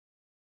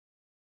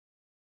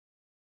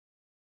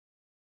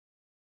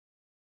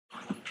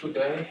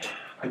Today,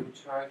 I will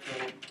try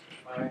to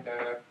find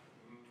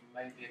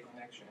maybe a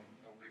connection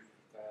with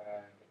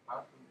the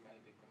department,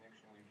 maybe a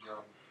connection with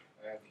your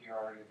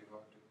theory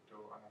devoted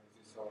to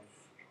analysis of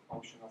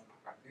motion of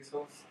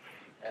particles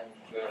and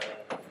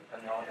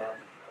other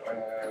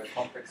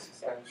complex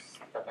systems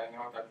that I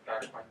know that are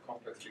quite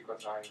complex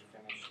because I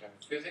finished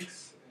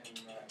physics in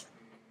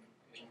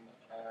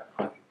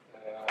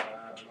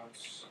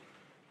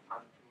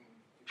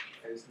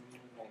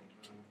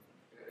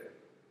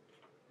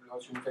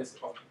Łódzka University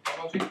of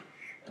Technology,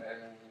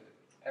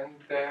 and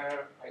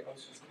there I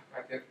also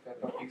studied the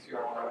topics you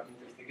are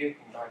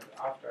investigating. But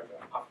after the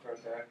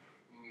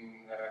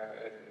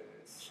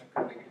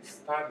secondary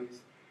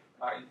studies,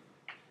 I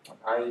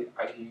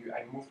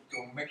moved to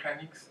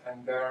mechanics,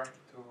 and there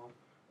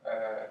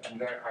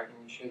I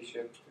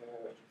initiated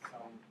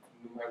some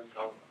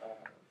numerical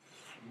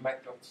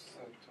methods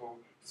to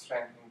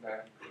strengthen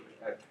the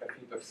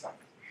field of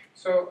science.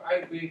 So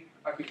I'll be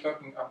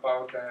talking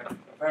about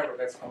very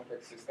less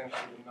complex systems.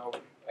 You know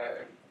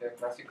the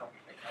classical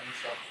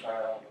mechanics of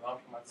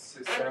long mass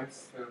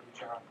systems,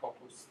 which are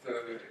focused,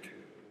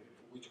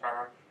 which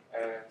are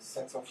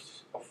sets of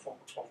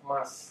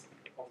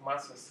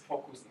masses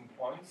focused in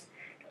points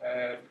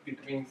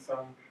between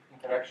some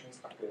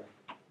interactions occur.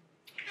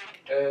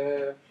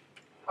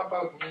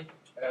 About me,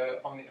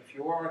 only a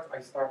few words. I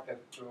started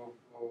to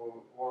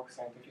work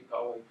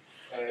scientifically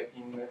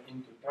in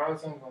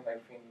 2000 when I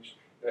finished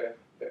the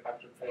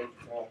appropriate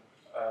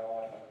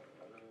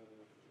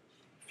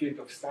field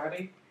of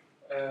study.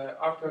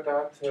 After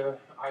that,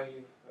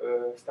 I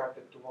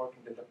started to work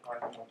in the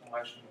Department of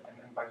Automation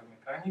and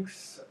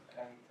Biomechanics,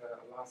 and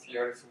last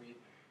years we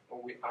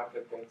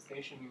added the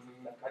extension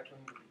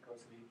Mechatroniki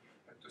because we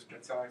had to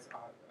specialize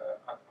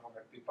at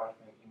our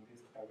department in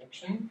this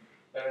direction.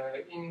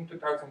 In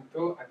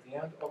 2002, at the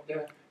end of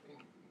the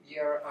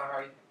year,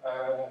 I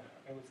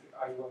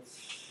was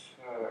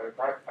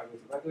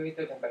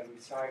graduated and I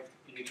received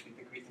PhD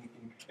degree in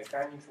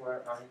mechanics,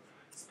 where I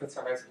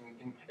specialized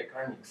in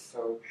mechanics.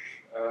 So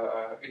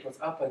it was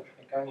applied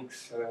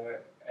mechanics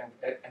and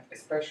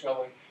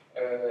especially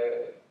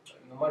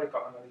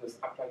numerical analysis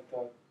applied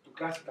to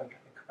classical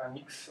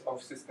mechanics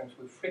of systems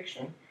with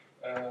friction.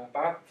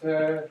 But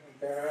there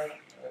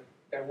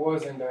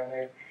wasn't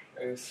any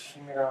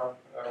similar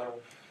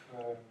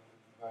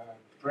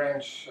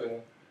branch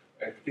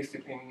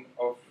discipline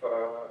of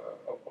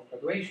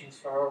graduation,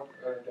 so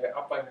the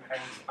applied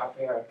mechanics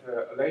appeared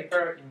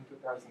later in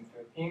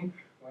 2013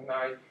 when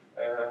I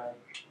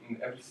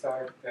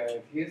received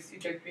the DSc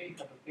degree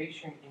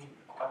application in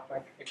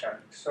applied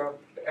mechanics. So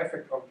the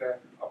effect of the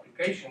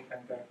application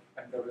and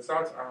the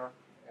results are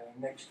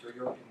next to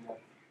you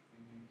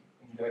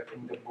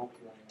in the book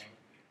you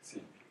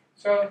see.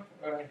 So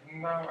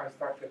now I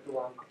started to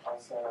work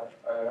as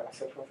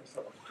a professor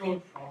of tool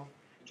from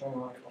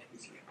January of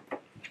this year.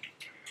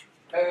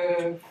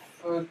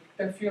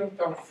 The field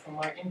of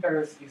my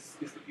interest is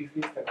listed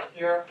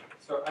here.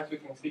 So as you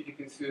can see, it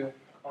is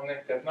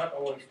connected not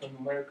always to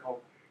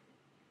numerical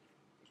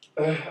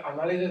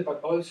analysis,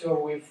 but also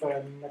with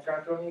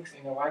mechatronics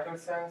in a wider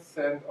sense,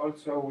 and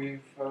also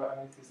with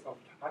analysis of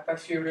data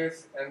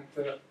series. And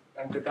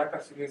the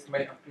data series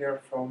may appear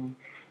from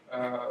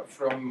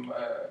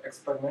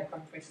experimental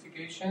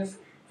investigations,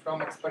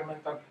 from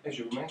experimental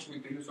measurements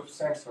with the use of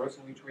sensors,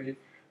 which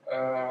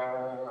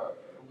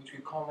we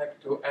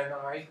connect to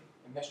NI,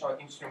 National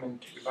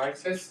Instrument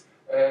Devices,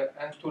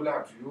 and to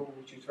LabVIEW,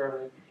 which is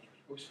very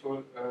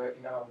useful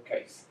in our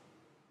case.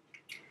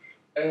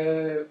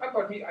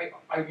 About me,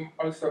 I'm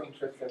also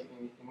interested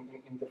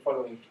in the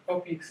following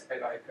topics. I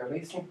like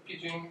racing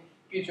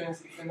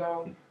pigeons, if you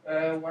know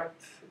what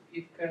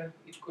it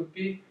could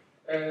be.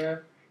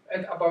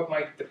 And about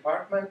my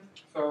department,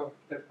 so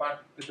the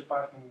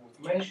department was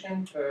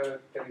mentioned.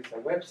 There is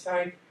a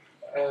website.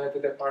 The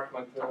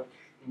department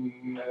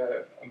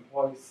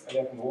employs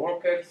 11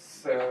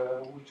 workers,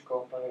 which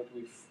cooperate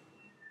with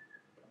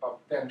about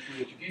 10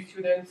 PhD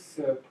students,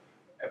 a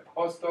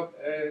postdoc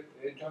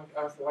joined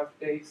us last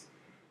days,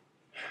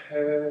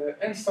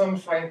 and some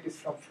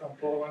scientists from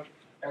Poland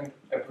and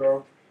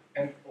abroad,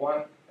 and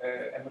one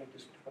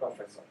emeritus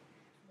professor.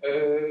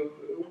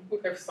 We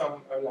have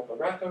some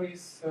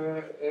laboratories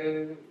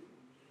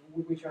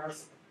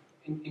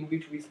in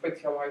which we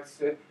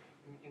specialize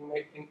in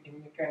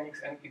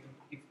mechanics and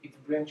its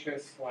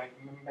branches like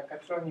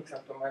mechatronics,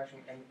 automation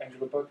and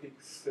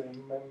robotics,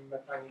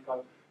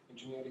 mechanical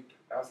engineering,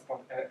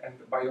 transport, and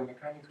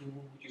biomechanics,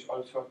 which is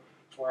also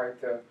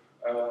quite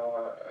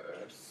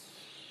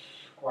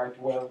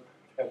well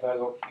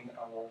developed in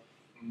our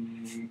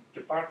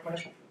department.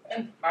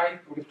 And I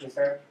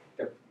represent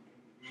the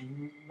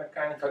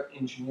mechanical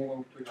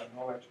engineering to your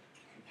knowledge.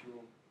 If you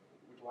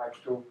would like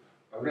to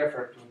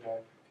refer to the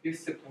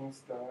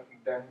disciplines,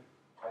 then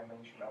I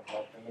mentioned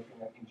about the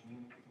mechanical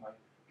engineering is my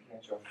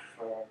branch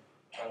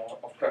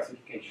of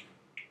classification.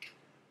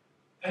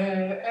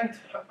 And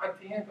at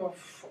the end of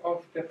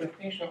the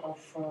presentation of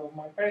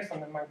my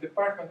person and my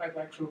department, I'd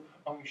like to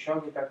only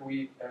show you that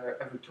we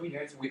every 2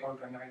 years we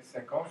organize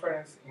a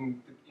conference in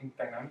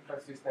dynamical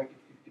system.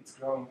 it's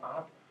growing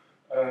up.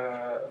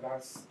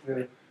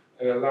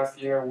 Last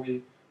year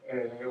we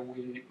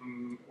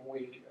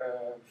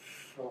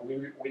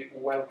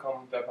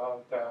welcomed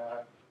about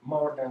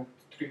more than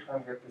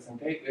 300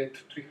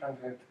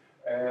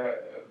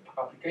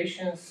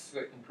 applications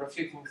in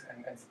proceedings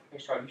and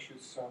special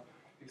issues. So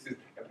this is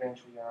a branch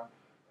we are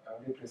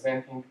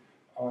representing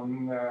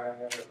on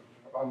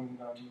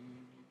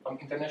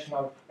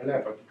international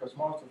level, because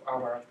most of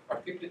our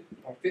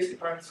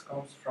participants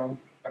comes from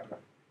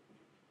abroad.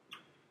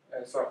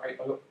 So I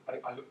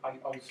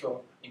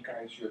also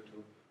encourage you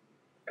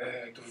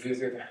to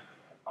visit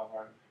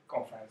our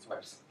conference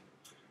website.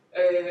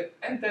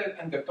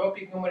 And the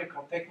topic,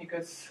 numerical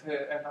techniques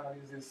and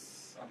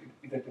analysis and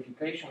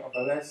identification of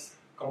a less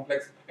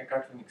complex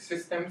mechatronic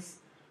systems.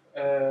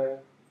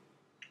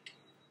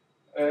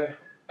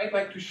 I'd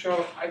like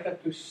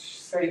to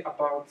say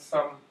about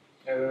some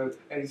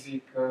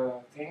basic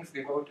things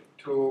devoted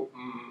to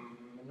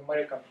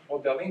numerical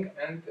modeling,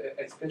 and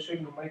especially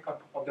numerical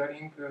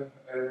modeling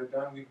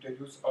done with the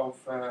use of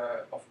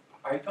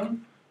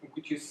Python,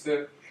 which is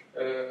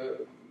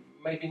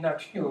maybe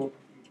not new,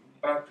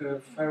 but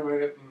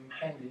very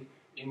handy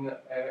in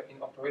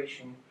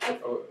operation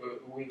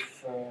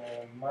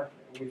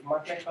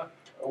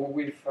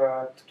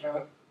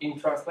in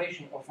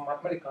translation of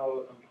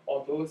mathematical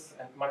models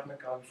and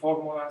mathematical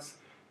formulas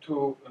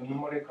to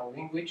numerical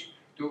language,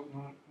 to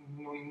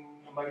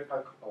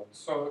numerical code.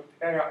 So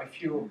there are a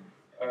few.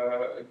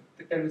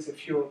 There is a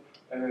few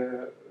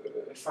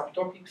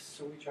subtopics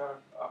which are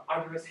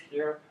addressed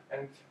here,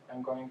 and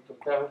I'm going to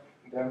tell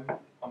them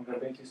on the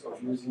basis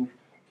of using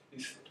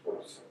these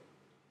tools.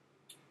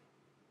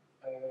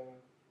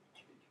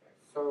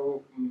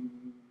 So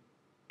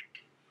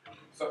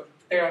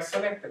there are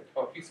selected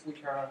topics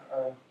which are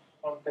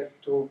wanted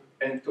to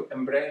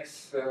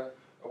embrace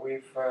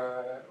with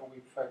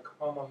a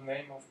common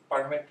name of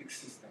parametric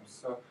systems.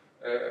 So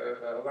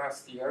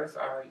last years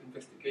I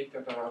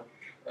investigated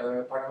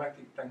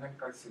parametric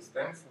dynamical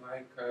systems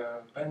like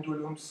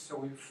pendulums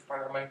with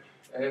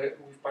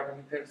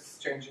parameters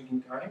changing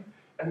in time,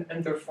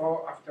 and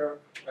therefore after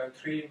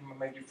 3,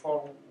 maybe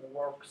 4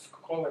 works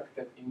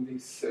collected in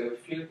this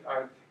field,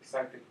 I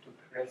decided to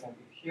present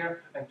it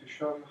here and to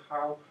show you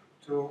how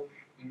to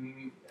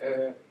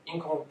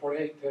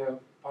incorporate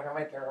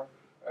parameter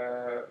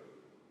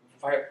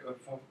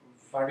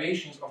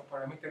variations of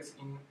parameters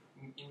in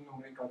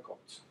numerical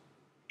codes.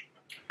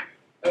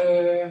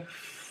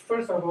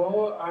 First of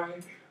all,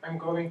 I'm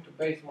going to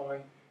base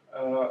my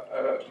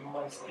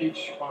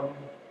speech on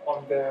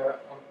the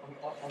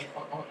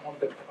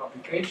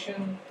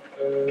publication.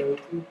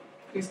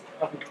 This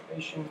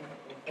publication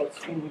was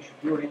finished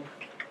during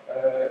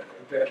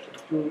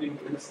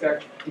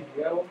research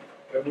PBL,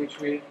 which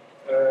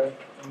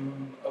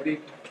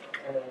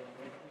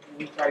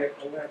I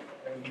led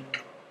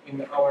in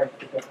our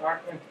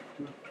department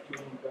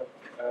during the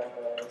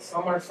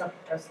summer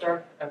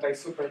semester, and I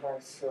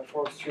supervised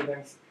 4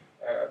 students.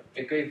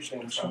 I gave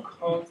them some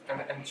code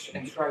and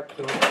tried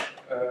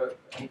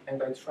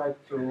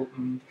to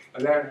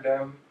learn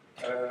them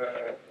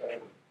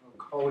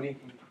coding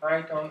in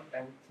Python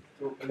and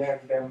to learn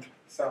them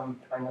some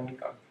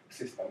dynamical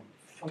system.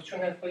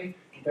 Fortunately,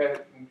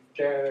 the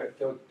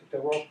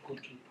work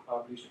could be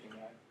published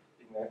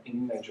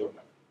in a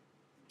journal.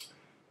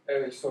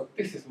 So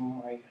this is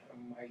my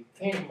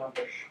thing,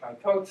 my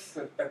thoughts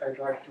that I'd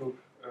like to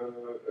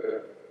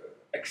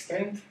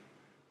extend.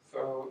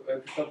 So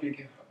the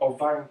topic of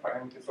varying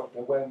parameters of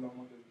the well-known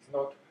model is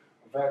not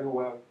very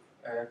well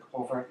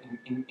covered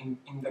in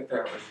the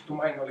term, to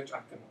my knowledge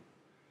at the moment.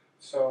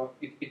 So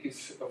it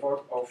is a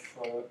word of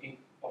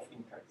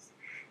interest.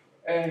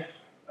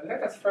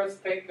 Let us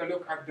first take a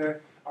look at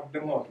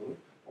the model,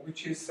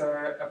 which is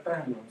a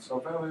pendulum. So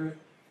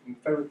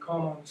very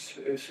common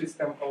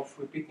system of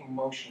repeating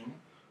motion,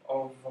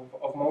 of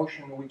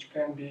motion which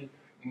can be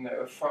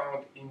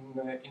found in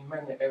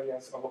many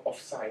areas of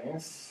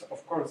science.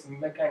 Of course,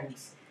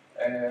 mechanics,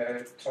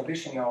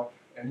 traditional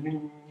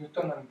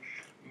Newtonian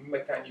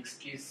mechanics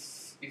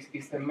is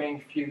the main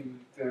field,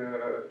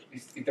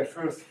 is the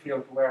first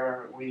field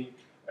where we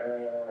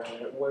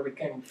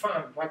can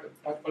find, but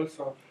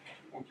also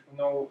we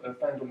know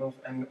pendulums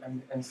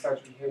and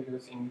such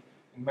behaviors in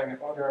many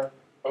other,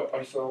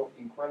 also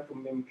in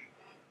quantum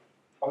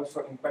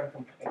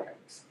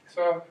mechanics.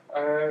 So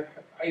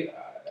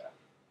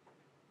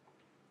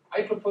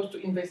I propose to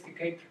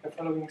investigate the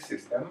following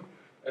system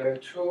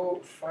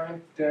to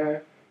find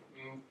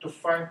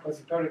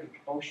positoric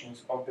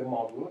motions of the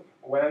model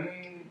when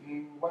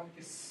it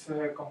is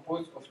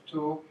composed of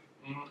two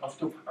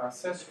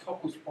passes,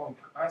 focus point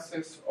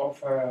passes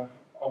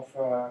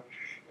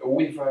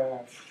with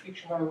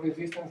frictional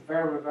resistance,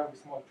 very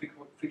small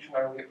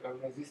frictional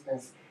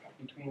resistance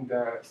between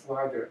the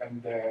slider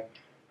and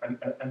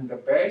the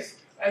base,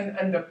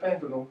 and the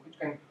pendulum, which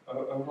can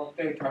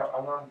rotate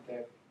around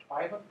the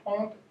pivot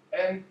point,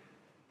 and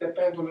the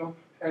pendulum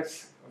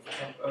has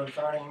a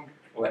varying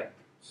length.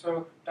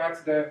 So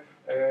that's the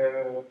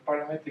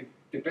parametric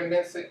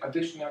dependency.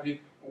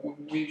 Additionally,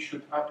 we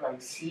should apply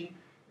C,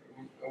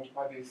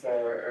 what is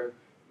the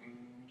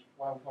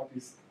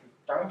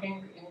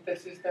damping in the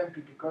system,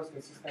 because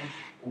the system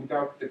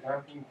without the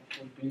damping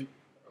could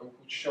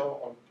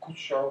show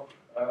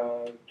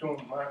too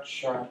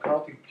much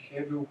chaotic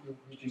behavior,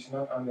 which is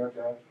not under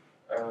the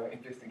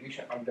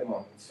investigation at the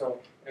moment.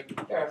 So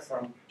there are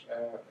some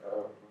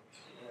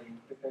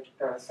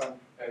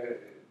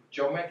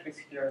geometries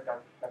here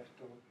that have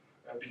to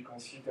be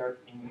considered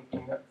in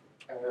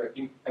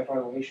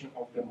evaluation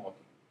of the model.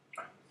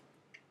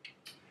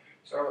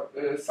 So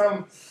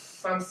some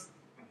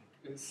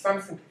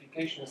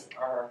simplifications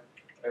are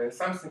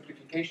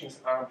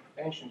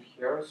mentioned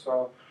here.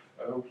 So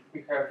we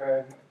have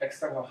an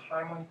external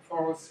harmonic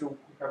force. We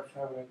have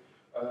very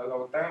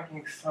low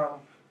damping.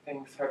 Some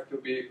things have to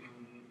be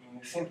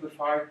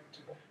simplified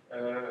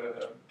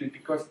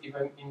because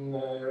even in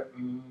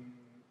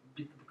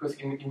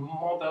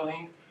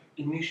modeling,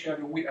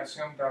 initially we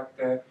assume that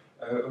the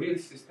real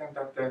system,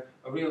 that the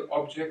real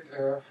object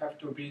have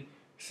to be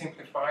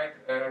simplified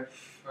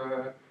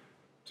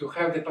to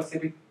have the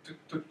possibility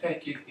to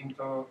take it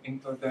into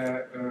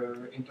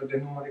the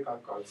numerical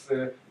codes.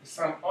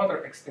 Some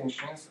other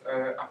extensions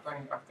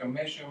appearing after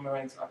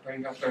measurements,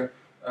 appearing after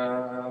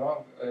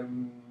other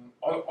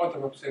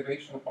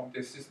observation of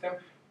the system,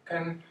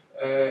 can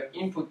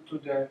input to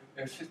the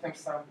system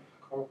some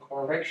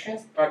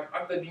corrections, but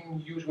at the beginning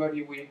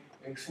usually we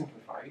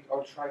simplify it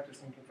or try to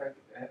simplify it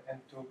and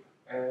to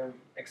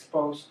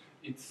expose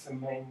its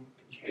main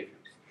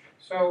behaviors.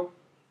 So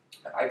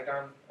I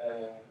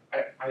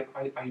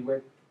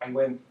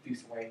went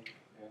this way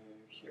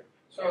here.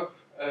 So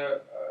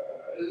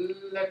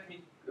let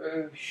me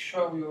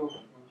show you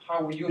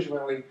how we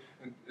usually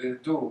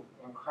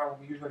how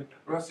we usually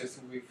process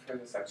with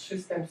such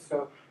systems.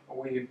 So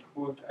we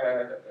put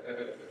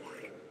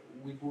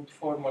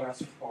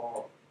formulas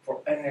for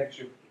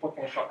energy,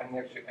 potential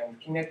energy, and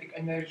kinetic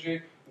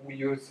energy. We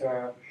use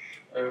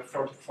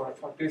for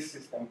this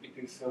system, it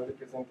is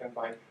represented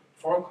by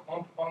 4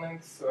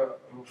 components,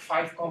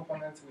 5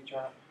 components, which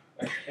are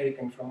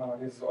taken from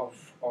analysis of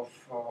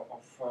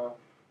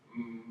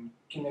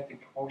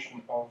kinetic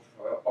motion of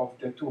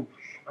the 2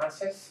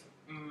 masses.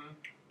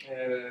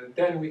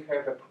 Then we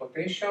have a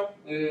potential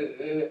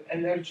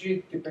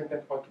energy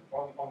dependent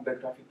on the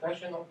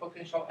gravitational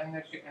potential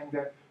energy and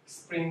the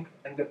spring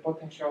and the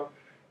potential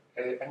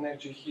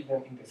energy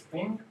hidden in the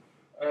spring,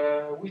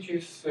 which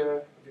is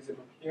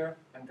visible here,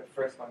 and the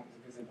first one is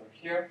visible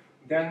here.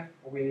 Then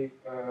we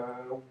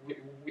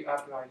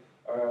apply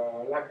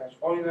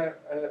Lagrange-Euler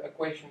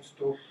equations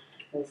to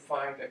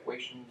find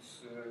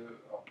equations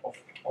of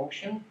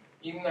motion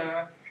in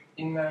a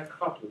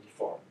coupled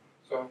form.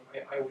 So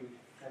I will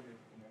tell you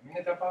in a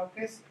minute about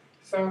this.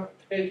 So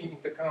taking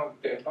into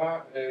account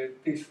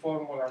these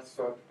formulas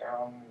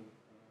are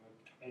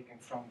taken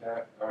from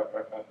the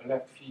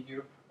left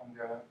figure on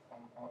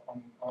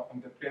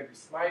the previous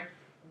slide,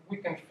 we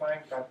can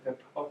find that the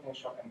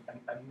potential and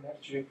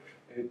energy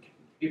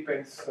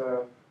depends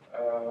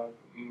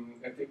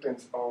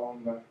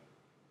on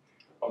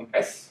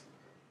S,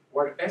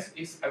 where S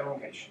is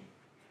elongation.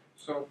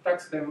 So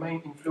that's the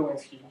main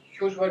influence here.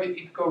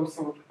 Usually it goes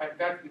like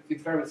that.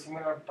 It's very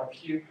similar, but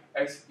here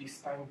S is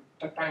time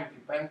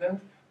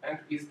dependent and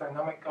is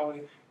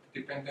dynamically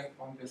dependent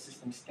on the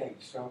system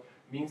state. So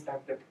means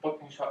that the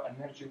potential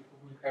energy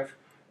will have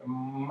a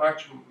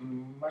much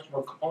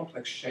more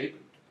complex shape.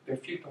 The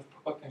field of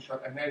potential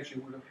energy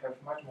will have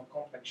much more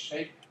complex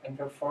shape, and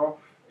therefore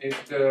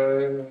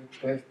the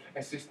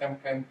system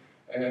can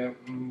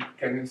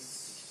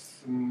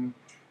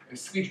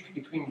switch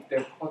between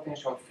the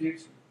potential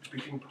fields,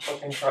 between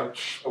potential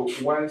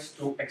wells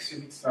to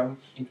exhibit some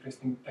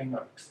interesting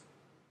dynamics.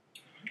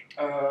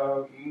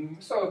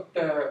 So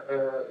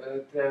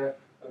the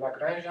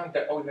Lagrangian,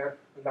 the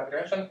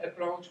Euler-Lagrangian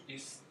approach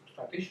is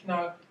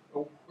traditional.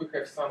 We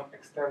have some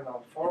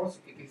external force.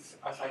 It is,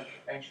 as I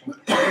mentioned,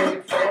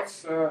 periodic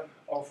force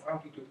of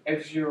amplitude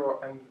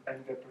F0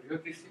 and the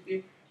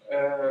periodicity,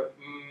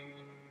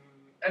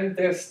 and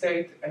the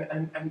state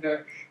and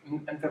the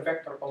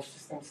vector of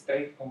system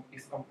state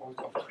is composed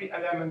of 3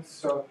 elements.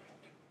 So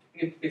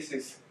this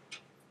is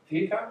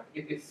theta.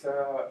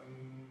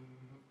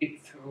 It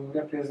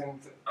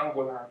represents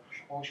angular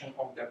motion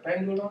of the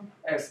pendulum.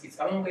 S is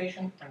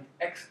elongation, and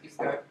x is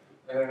the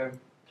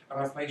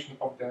translation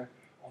of the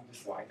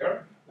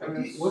slider.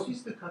 What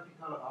is the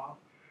capital R?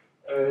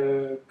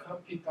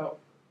 Capital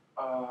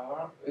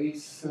R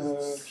is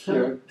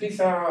here. These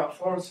are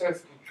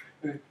forces.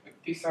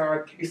 These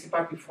are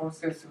dissipative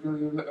forces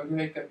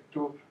related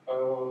to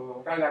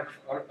Rayleigh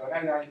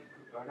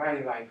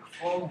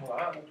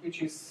formula,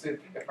 which is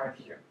defined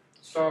here.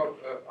 So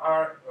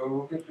R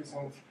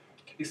represents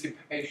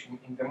dissipation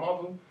in the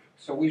model.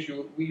 So we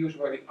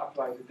usually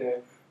apply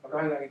the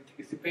Rayleigh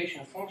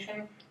dissipation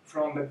function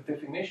from the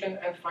definition,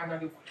 and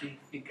finally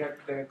we get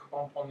the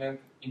component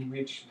in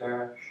which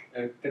the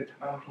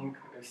damping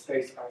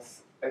stays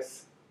as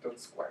S dot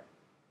square.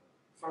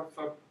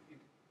 So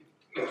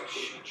it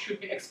should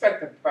be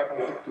expected, but I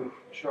have to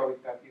show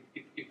it that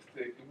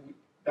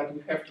that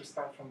we have to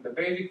start from the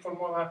basic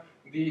formula.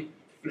 The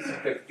this is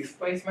the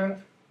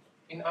displacement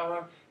in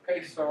our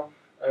case. So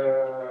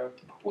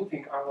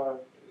putting our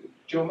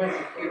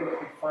geometry here,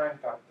 we find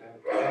that the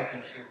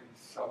pointing here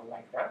is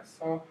like that.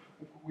 So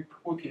we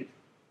put it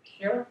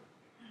here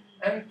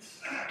and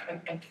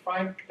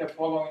find the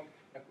following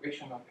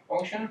equation of the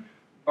function.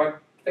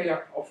 But they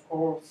are, of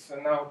course,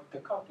 now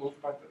decoupled,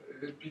 but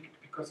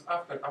because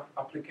after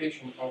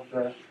application of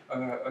the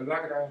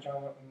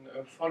Lagrangian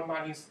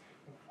formalism,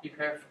 we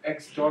have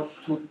x dot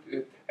to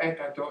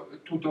eta dot,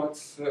 two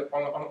dots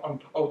on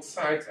both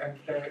sides, and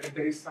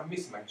there is some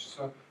mismatch.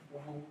 So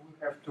we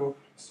have to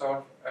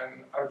solve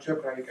an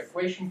algebraic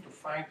equation to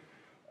find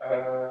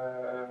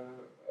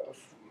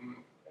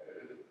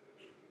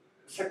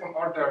second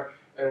order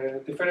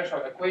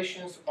differential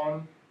equations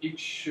on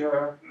each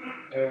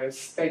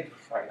state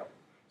file.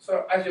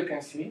 So as you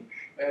can see,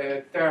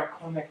 they are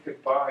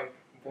connected by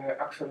the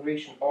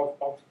acceleration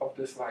of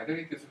the slider.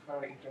 It is a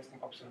very interesting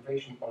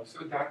observation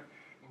also that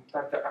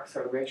the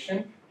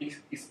acceleration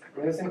is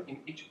present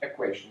in each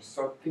equation.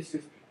 So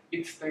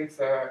it states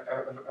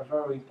a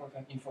very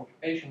important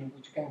information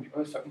which can be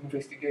also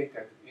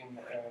investigated in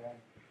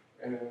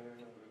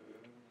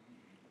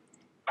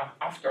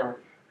after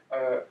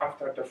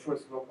the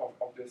first look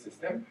of the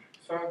system.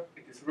 So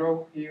it is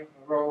rho here,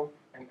 rho,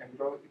 and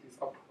rho, it is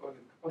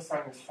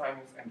cosine,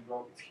 sinus, and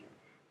rho is here.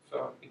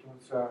 So it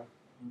was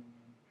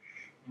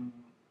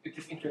it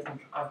is interesting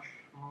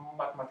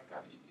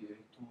mathematically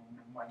to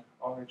my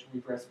knowledge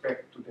with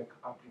respect to the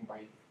coupling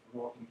by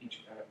rho in each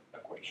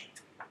equation.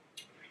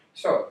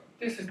 So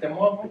this is the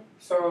model.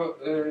 So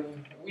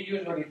we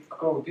usually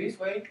go this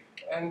way,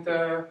 and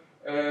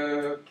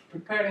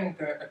preparing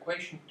the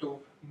equation to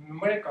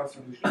numerical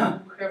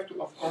solution, we have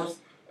to, of course,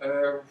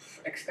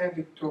 extend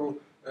it to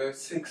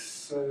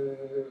 6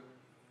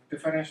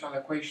 differential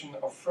equation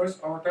of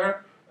first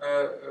order,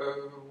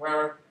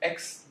 where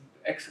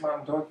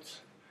x1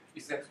 dot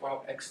is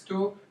equal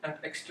x2, and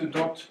x2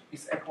 dot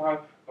is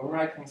equal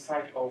right hand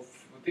side of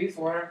this,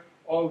 where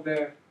all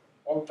the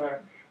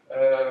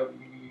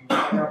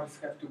variables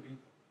have to be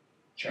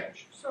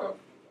changed. So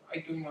I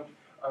do not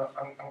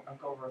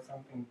uncover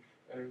something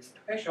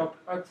special,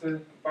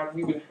 but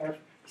we will have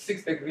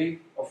 6 degrees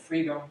of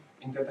freedom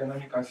in the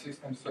dynamical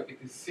system. So it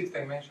is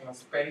 6-dimensional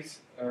space,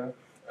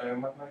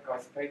 mathematical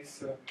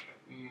space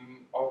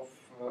of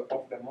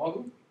the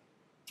model.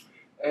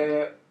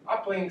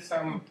 Applying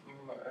some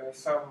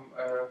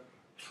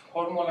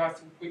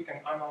formulas, we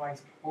can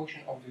analyze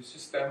motion of the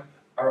system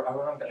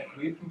around the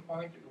equilibrium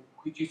point,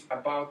 which is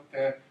about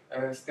the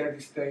steady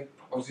state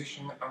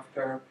position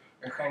after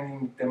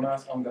hanging the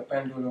mass on the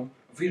pendulum,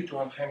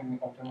 virtual hanging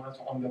of the mass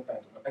on the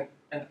pendulum.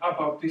 And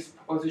about this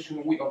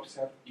position we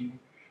observe in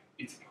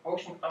its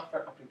motion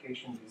after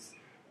application this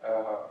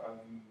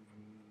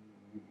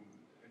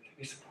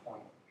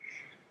formula.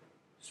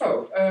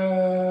 So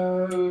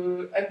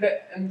and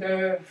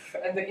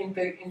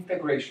the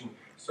integration.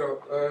 So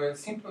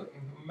simple,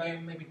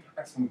 maybe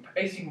some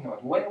basic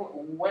note.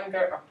 When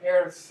there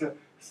appears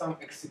some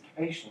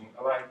excitation,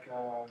 like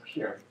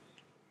here,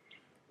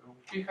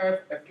 we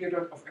have a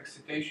period of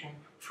excitation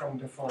from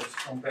the force,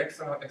 from the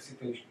external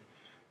excitation.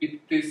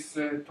 It is,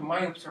 to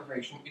my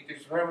observation, it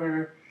is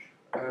very,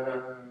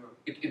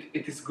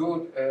 it is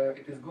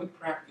good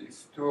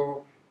practice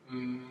to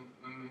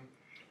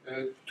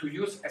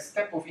use a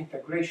step of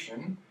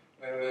integration.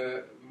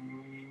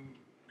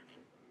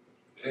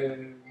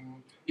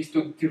 Is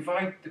to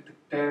divide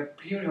the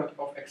period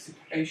of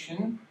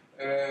excitation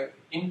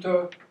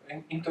into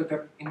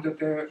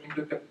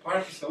the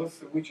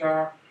particles which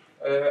are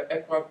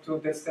equal to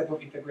the step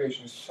of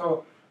integration.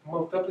 So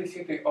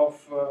multiplicity of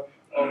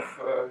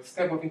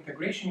step of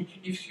integration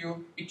gives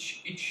you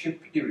each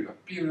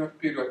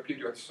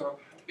period. So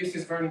this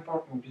is very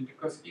important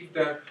because if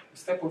the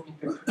step of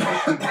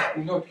integration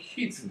not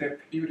hits the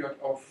period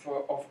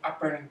of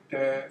apparent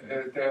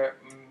the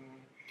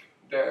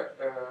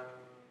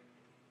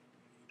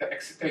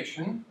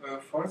excitation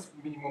force,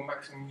 minimum,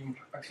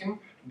 maximum,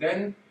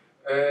 then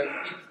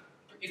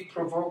it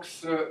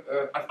provokes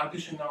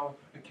additional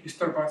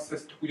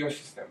disturbances to your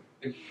system.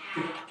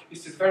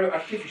 This is very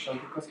artificial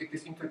because it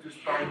is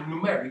introduced by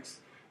numerics,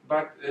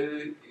 but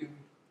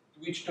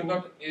which do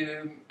not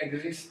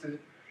exist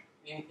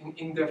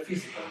in the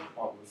physical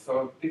model.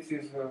 So this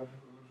is a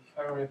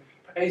very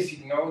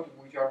basic note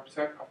which I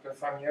observed after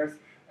some years,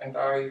 and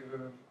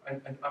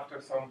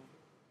after some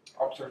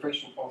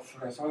observation of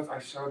results, I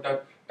saw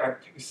that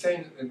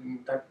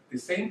the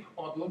same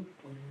model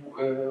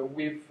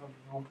with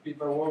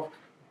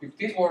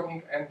this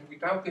warning and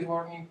without this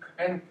warning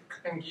can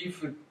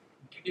give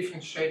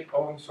different shape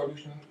on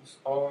solutions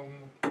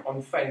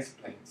on phase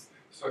planes.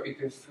 So it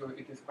is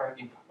quite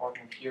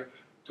important here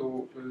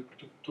to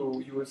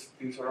use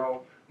this raw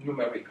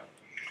numerical.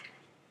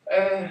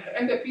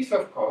 And a piece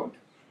of code.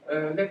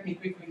 Let me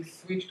quickly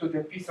switch to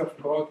the piece of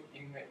code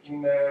in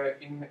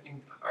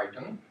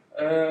Python.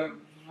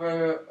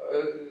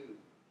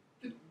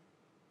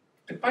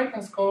 The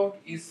Python's code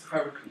is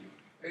very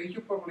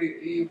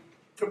clear.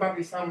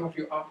 Probably some of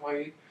you apply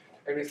it.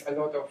 There is a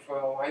lot of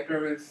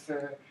libraries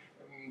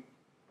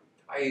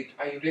I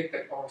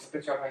related or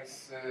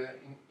specialize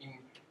in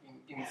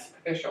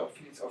special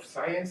fields of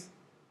science,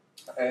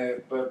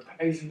 but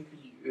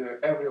basically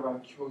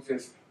everyone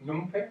uses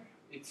NumPy.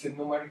 It's a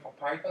numerical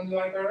Python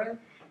library.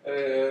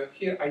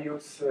 Here I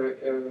use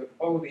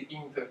all the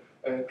int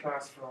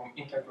class from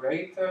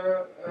integrate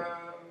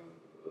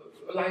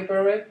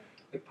library,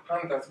 the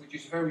pandas, which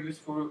is very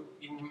useful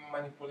in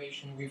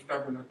manipulation with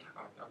tabular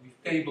data,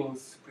 with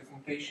tables,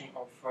 presentation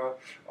of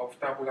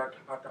tabular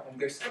data on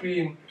the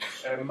screen,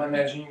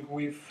 managing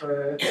with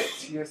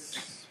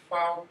CSV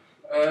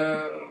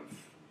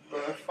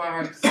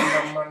files,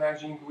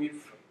 managing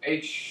with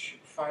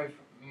HD5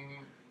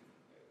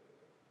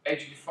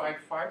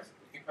 files,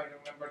 if I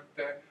remember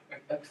the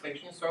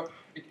extension. So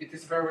it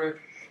is very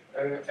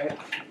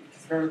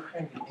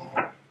handy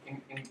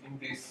in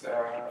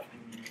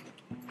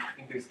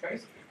this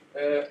case,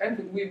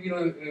 and we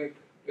will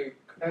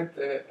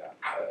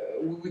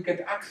we get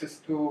access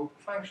to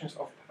functions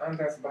of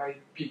pandas by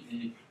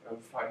PD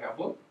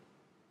variable,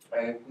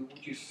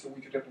 which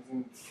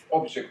represents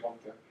object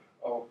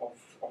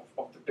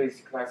of the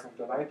basic class of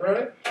the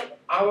library.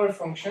 Our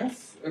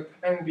functions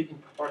can be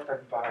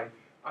imported by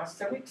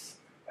asterisks,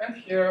 and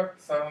here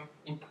some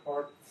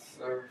imports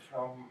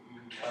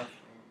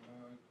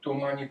to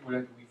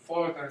manipulate with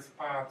folders,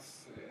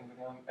 paths,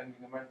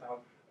 environmental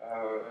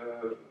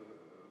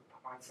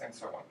paths, and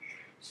so on.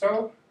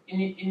 So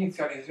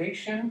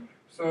initialization.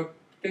 So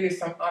there is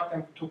some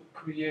attempt to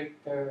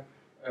create the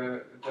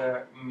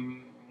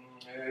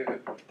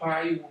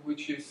pi,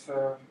 which is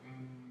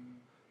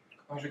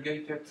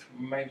conjugated,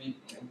 maybe,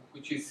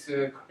 which is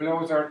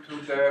closer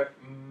to the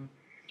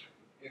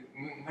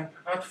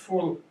not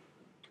full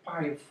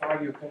pi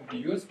value can be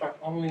used, but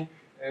only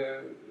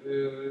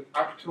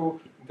up to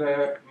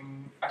the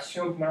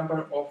assumed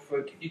number of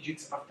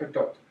digits after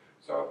dot.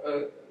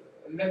 So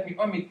let me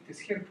omit this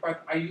here,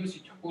 but I use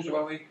it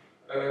usually.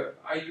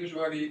 I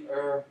usually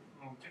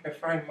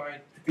define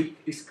my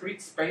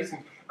discrete space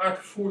and add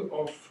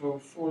full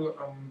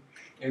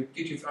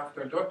digits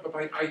after dot, but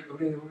I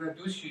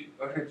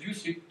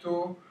reduce it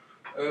to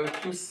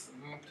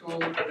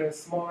the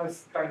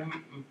smallest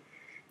time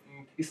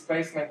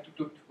displacement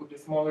to the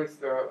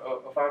smallest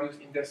values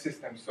in the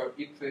system. So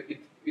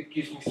it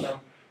gives me some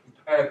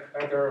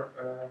better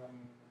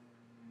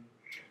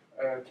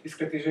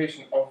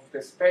discretization of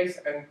the space,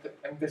 and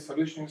the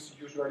solutions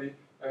usually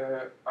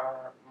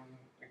are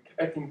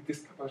getting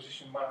this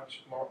composition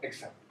much more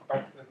exact.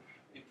 But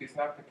it is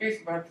not the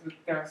case, but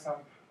there are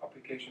some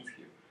applications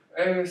here.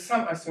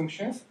 Some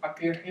assumptions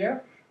appear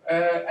here,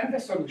 and the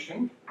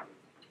solution.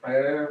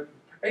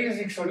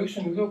 Basic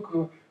solution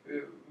looks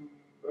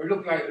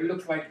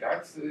like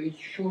that.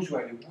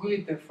 Usually,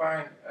 we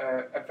define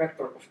a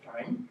vector of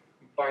time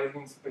by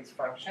a space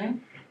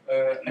function,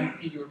 and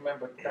you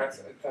remember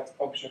that's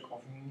object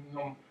of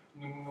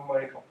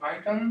numerical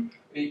Python,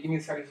 the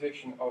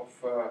initialization of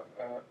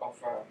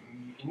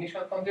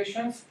initial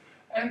conditions,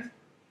 and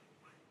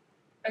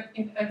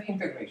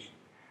integration.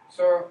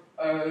 So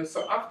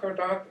after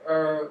that,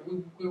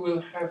 we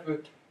will have a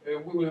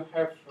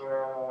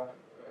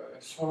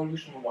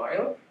solution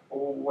while,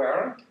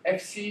 where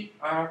FC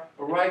are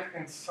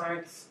right-hand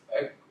sides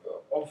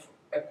of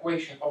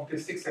equation of the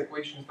 6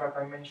 equations that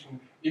I mentioned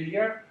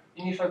earlier: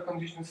 initial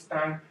conditions,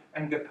 time,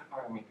 and the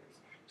parameters.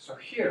 So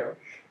here,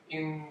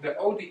 in the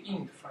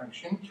ODINT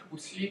function, we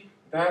see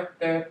that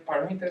the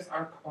parameters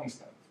are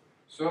constant.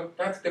 So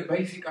that's the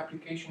basic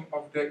application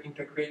of the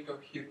integrator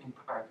here in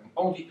Python.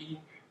 ODINT.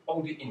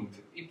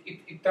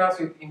 It does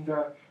it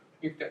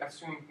with the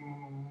assumed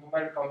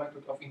numerical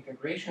method of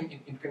integration.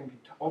 It can be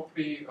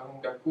Topri,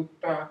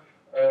 Gutta,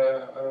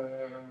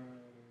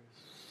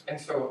 and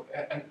so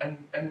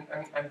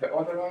and the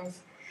other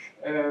ones.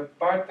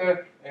 But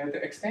the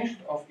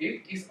extension of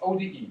it is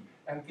ODE,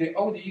 and the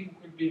ODE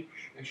will be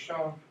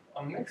shown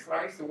on next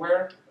slide,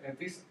 where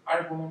these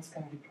arguments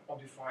can be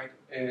modified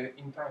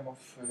in time of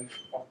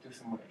the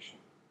simulation.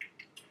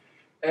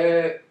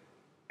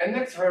 And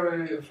that's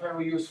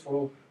very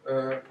useful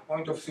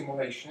point of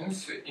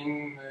simulations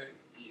in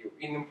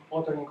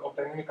modeling of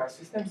dynamical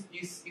systems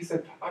is a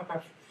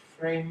data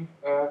frame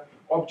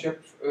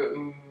object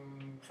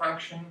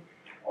function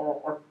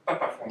or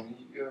data frame.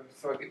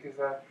 So it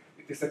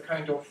is a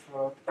kind of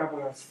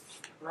tabular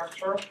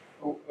structure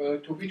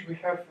to which we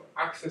have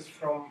access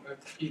from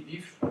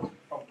PD from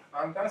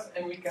pandas,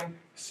 and we can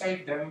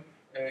save them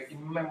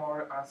in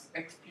memory as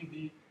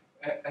XPD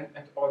and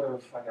other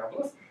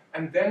variables,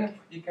 and then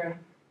we can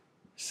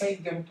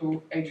save them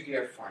to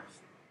HDF files.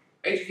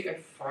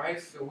 HDF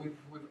files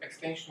with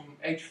extension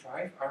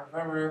H5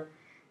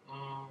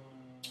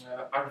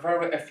 are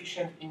very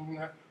efficient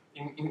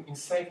in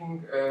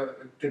saving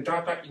the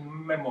data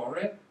in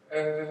memory,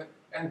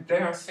 and they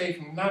are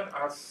saved not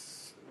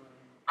as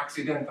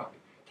accidentally.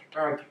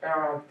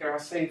 They are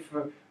saved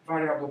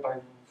variable by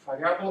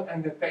variable,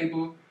 and the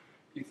table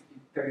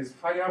there is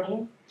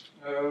variable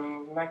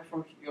like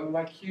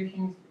here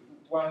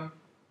 1,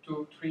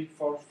 2, 3,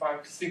 4,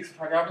 5, 6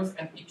 variables,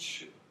 and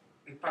each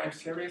time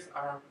series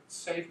are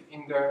saved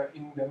in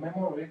the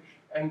memory,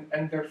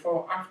 and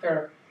therefore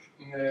after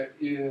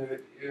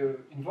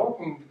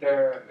invoking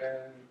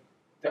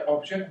the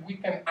object, we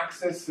can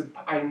access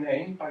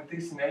by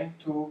this name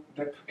to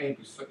the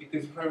previous. So it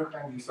is very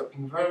handy. So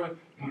in one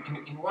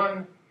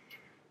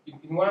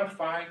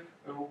file,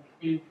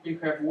 we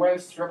have well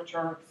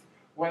structured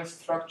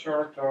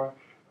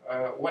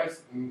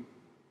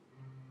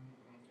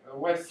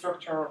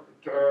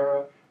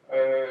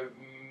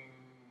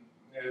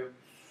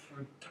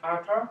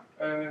data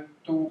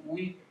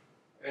we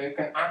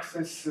can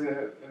access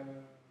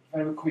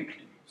very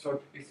quickly.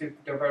 So this is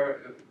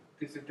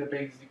the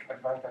basic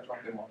advantage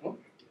of the model.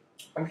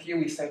 And here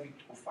we save it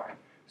to file.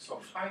 So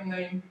file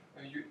name,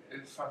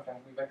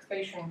 sometimes with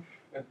extension.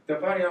 The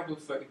variable,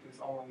 so it is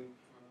only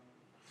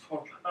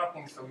for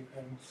nothing, so we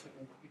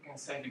can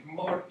save it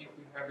more if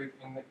we have it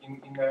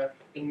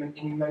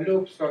in a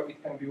loop, so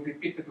it can be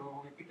repeated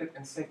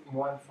and saved in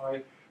one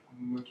file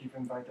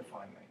given by the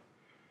file name.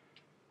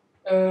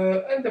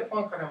 And the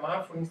Poincaré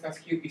map, for instance,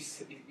 here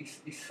is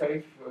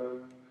safe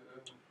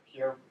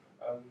here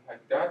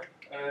like that.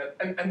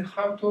 And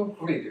how to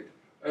read it?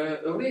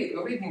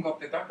 Reading of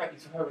the data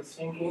is very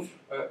simple.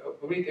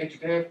 Read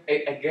hdef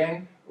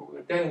again.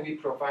 Then we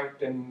provide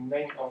the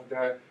name of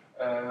the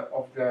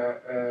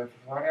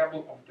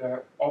variable of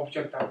the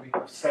object that we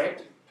have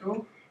saved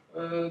to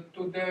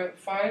the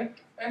file,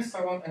 and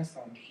so on and so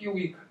on. Here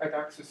we had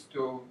access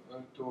to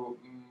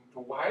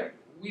while,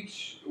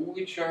 which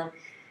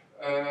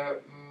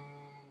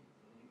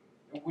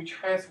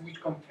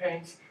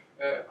contains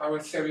our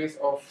series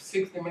of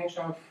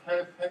 6-dimensional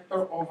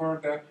vector over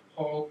the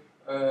whole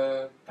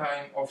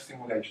time of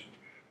simulation.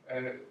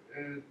 And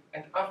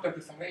after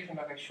the simulation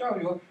that I show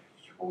you,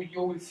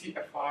 you will see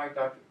a file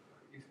that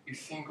is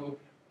single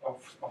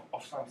of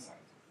some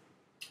size.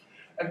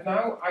 And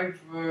now I'm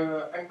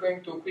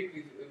going to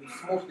quickly,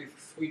 smoothly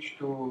switch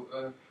to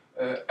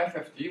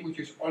FFT, which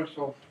is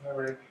also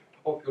very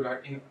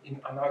popular in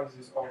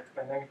analysis of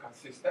dynamical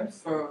systems.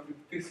 So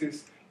this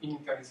is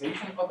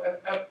initialization of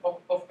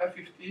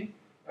FFT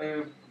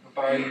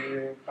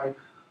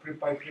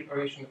by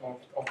preparation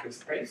of the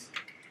space.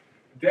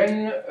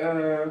 Then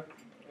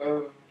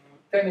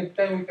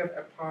we have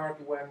a part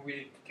when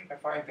we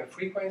define the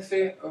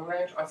frequency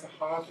range as a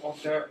half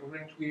of the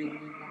range we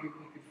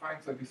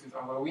define. So this is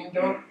our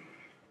window.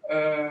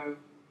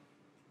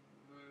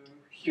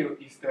 Here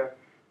is the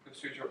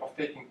procedure of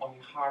taking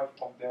only half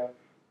of the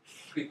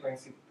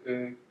frequency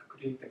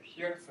created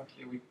here. So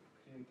here we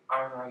create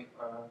array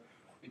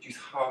which is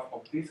half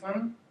of this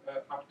one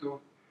up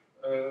to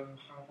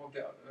half of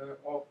the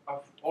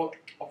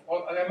of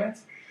all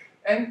elements,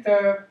 and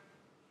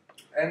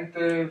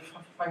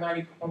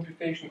finally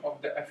computation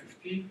of the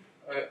FFT.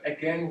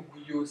 Again,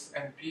 we use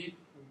NP,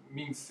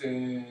 means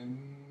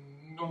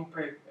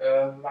NumPy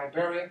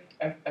library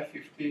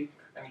FFT,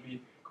 and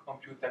we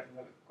compute that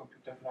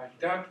like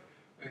that.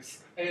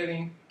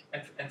 Scaling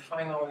and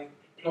finally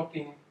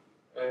plotting.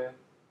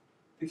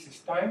 This is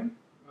time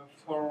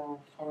for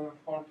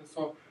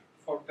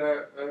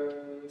the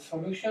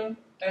solution,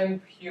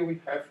 and here we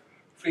have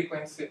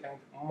frequency and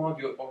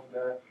module of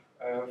the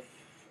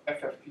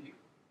FFT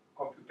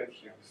computed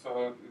here.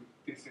 So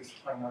this is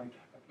finally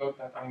a plot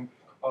that I'm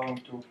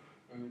going to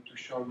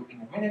show you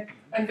in a minute,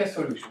 and the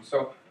solution.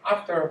 So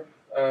after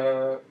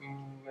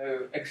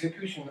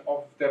execution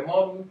of the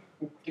model,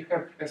 we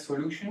have a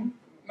solution.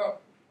 No,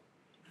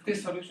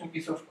 this solution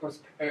is of course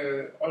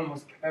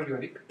almost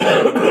periodic,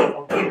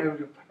 or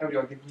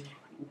periodic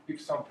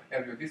with some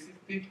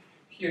periodicity.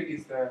 Here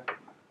is the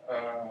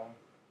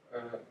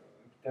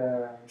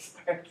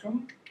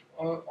spectrum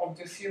of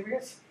the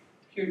series.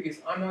 Here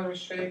is another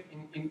shape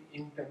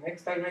in the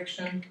next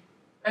direction,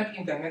 and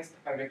in the next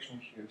direction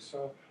here.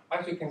 So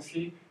as you can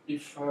see,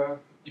 if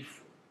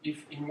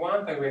in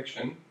one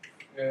direction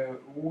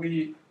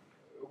we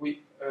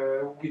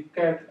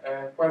get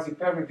a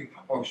quasi-periodic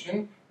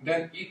motion,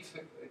 then it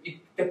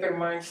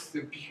determines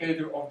the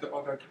behavior of the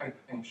other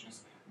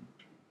dimensions.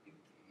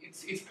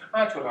 It's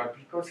natural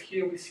because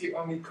here we see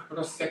only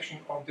cross-section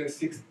of the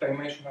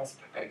 6-dimensional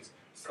space.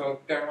 So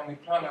there are only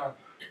planar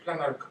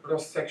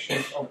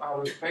cross-sections of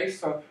our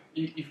space. So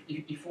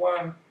if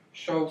one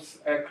shows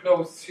a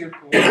closed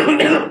circle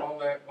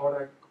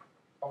or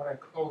a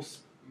closed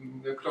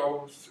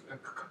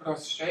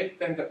cross shape,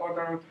 then the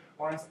other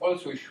ones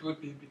also should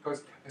be,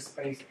 because the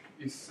space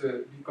is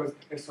because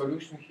the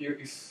solution here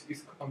is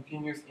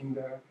continuous in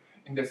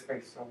the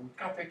space. So we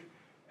cut it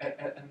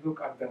and look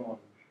at the model.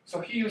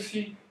 So here you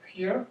see,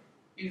 here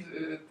is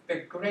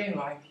the gray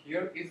line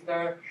here is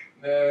the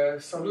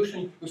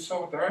solution you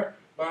saw there,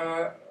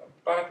 but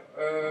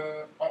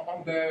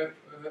on the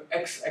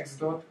x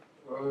dot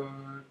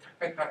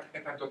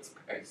theta dot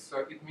space.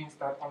 So it means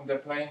that on the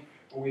plane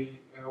we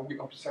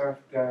observe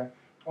the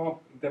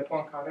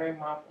Poincaré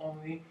map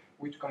only,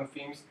 which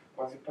confirms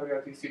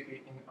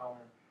quasi-periodicity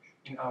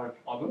in our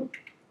model.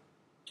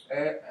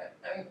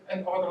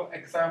 And other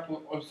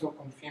example also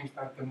confirms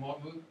that the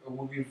model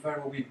will be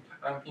very weak.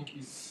 I think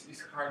is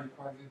highly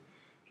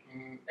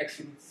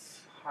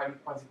exceeds highly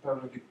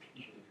quasi-periodic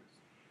behaviors.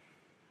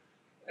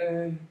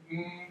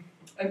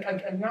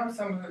 And now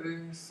some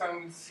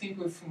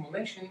simple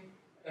simulation,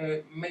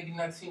 maybe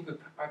not simple,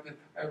 but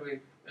a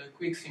very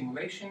quick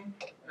simulation.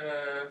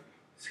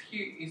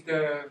 Here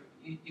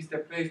is the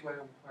place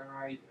where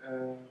I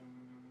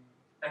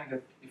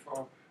ended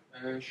before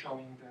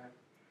showing the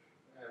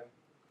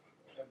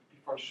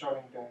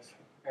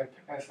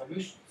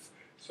solutions.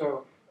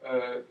 So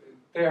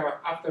there,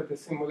 after the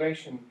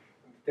simulation,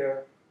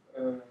 the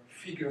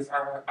figures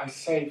are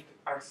saved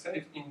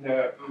in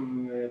the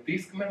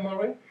disk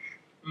memory.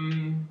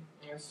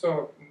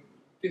 So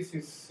this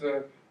is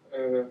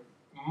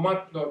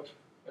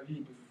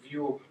Matplotlib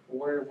view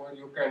where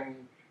you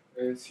can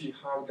see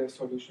how the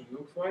solution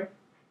looks like.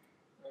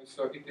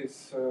 So it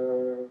is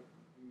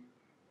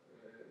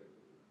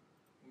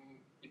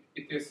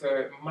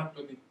a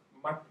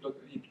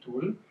Matplotlib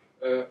tool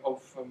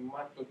of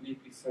Matplotlib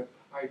is a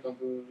Python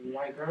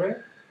library.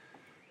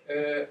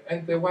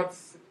 And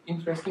what's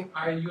interesting,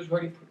 I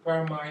usually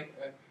prepare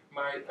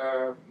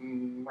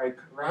my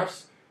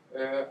graphs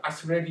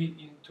as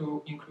ready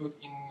to include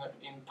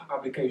in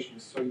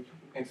publications. So you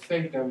can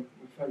save them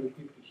fairly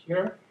quickly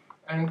here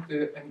and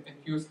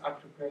use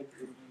appropriate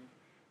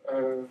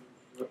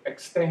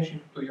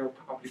extension to your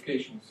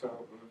publication.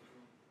 So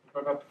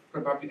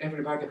probably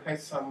everybody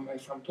has some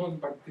tools,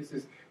 but this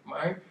is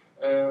mine,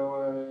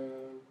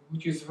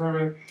 which is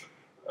very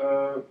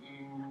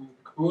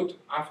good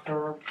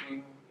after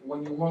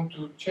when you want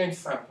to change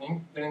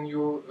something, then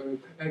you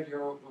have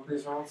your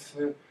results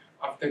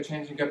after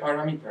changing a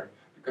parameter,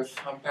 because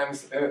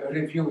sometimes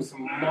reviews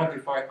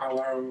modify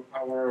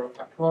our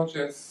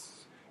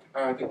approaches.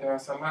 There are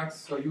some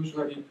acts, so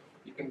usually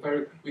you can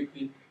very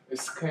quickly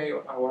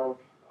scale our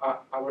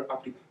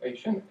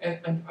application.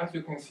 And as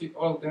you can see,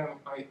 all of them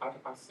I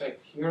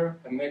set here.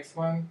 The next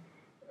one,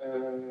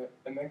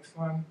 the next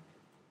one.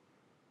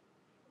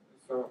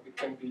 So it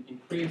can be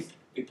increased,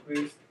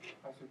 decreased,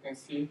 as you can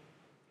see,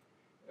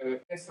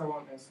 and so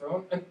on and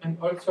so on. And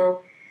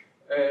also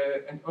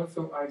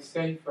I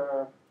save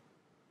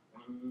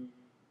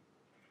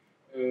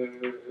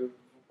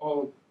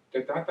all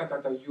the data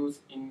that I use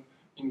in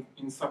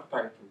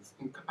subtitles,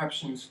 in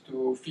captions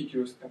to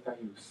figures that I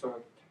use.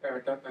 So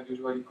data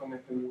usually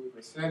connected with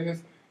a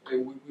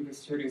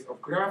series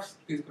of graphs.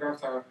 These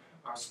graphs are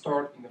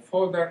stored in a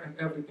folder, and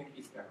everything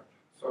is there.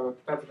 So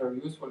that's very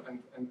useful.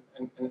 And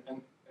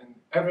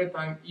every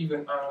time,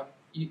 even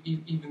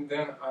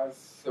then,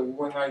 as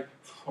when I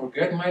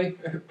forget my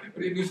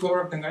previous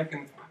work, then I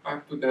can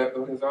back to the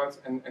results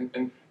and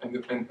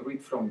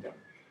read from them.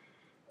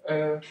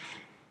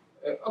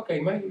 Okay,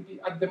 maybe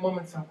at the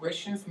moment some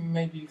questions,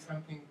 maybe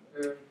something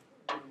would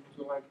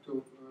you like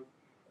to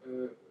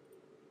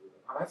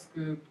ask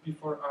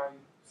before I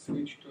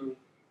switch to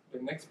the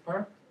next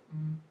part?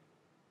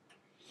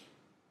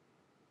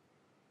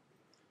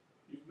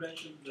 You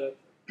mentioned that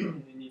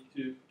you need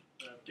to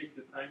pick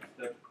the time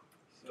step,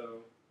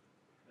 so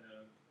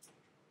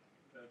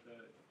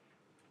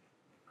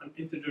an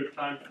integer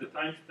times the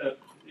time step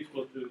is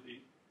equal to the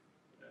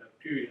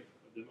period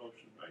of the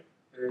motion, right?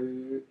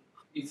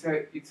 It's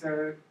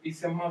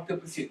a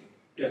multiplicity.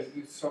 Yes.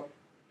 So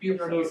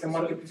period is a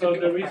multiplicity. So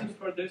the reason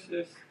for this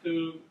is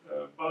to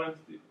balance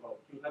to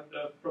have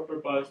the proper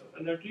balance of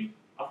energy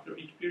after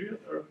each period,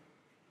 or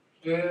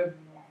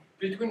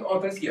between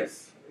others,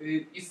 yes.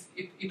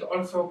 It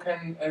also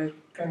can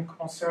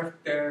conserve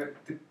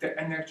the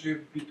energy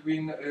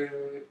between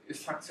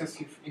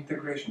successive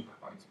integration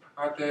points.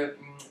 But in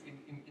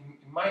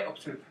my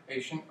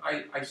observation,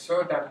 I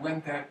saw that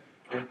when the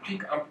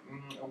peak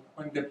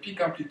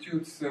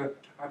amplitudes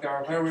there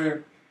are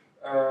very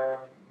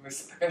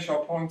special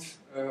points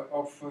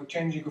of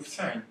changing of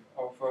sign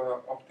of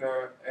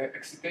the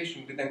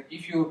excitation. But then,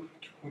 if you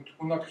do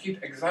not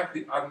hit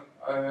exactly at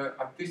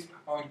this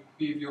point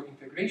with your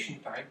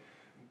integration time,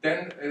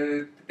 then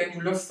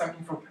you lost some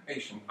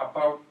information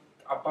about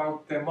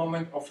the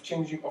moment of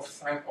changing of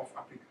sign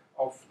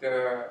of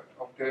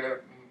the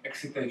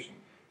excitation.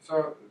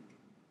 So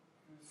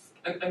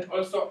and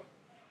also,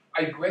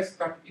 I guess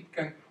that it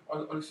can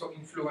also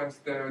influence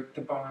the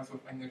balance of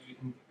energy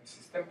in the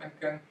system and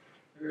can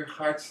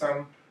hide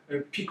some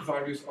peak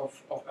values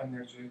of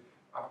energy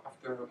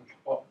after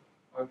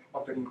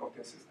opening of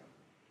the system.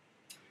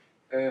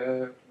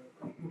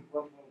 One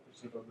more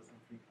question about the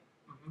same thing.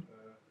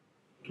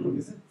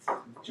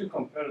 Did you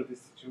compare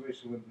this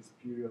situation when these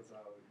periods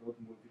are not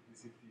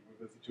multiplicity with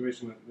the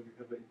situation when you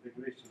have the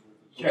integration with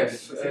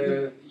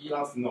the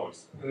plus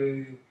noise?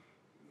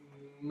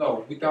 No,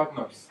 without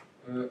noise.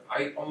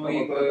 I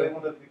only. But I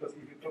wondered because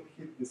if you don't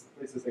hit these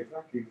places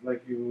exactly, it's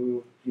like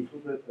you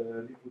included a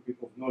little bit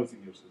of noise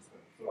in your system.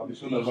 So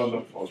additional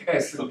random fault.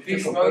 Yes, so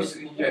this noise.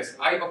 Yes,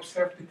 I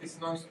observed this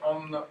noise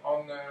on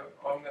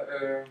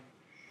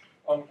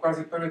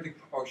quasi-periodic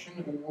motion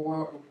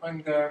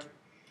when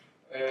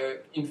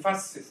in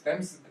fast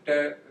systems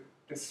the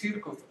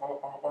circles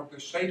or the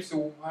shapes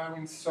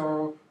weren't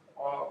so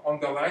on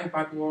the line,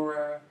 but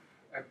were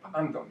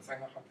pandoms. I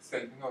know how to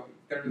say.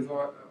 There is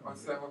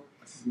also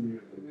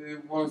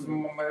was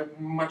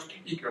much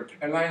quicker.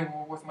 A line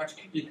was much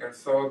quicker,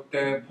 so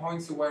the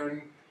points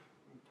were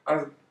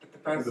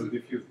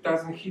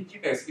doesn't hit.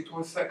 Yes, it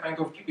was a kind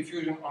of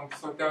diffusion on,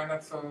 so they are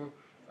not so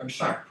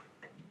sharp.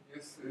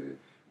 Yes,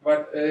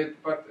 but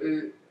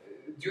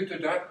due to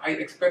that, I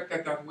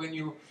expected that when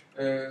you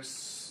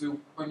observe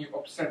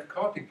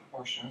chaotic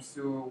proportions,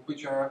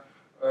 which are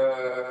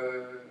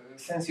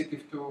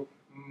sensitive to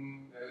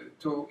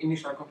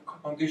initial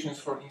conditions,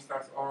 for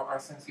instance, or are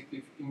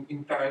sensitive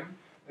in time,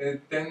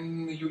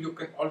 then you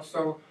can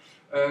also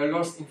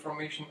lose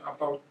information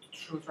about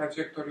true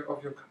trajectory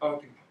of your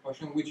chaotic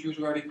proportion, which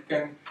usually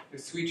can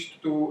switch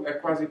to a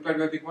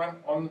quasi-periodic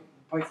one on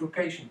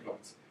bifurcation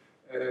plots.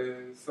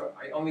 So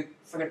I only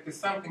selected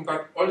something,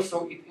 but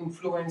also it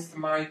influenced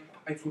my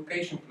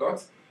bifurcation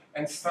plots,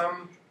 and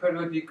some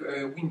periodic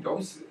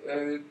windows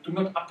do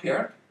not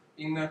appear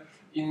in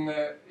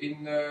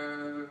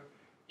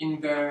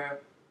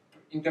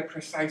the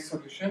precise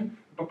solution,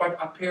 but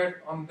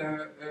appeared on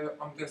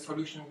the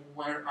solution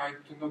where I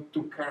do not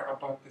care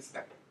about the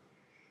step.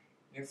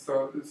 Yes,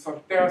 so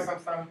there are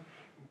some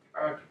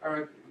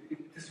it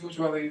is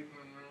usually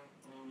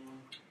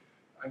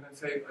I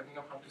don't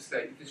know how to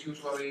say. It is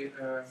usually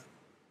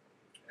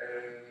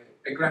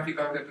a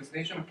graphical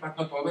representation, but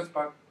not always.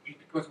 But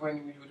because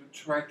when you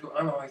try to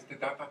analyze the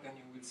data, then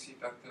you will see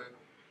that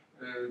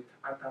the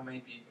data may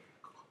be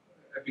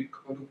a bit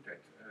corrupted.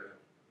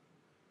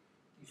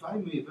 If I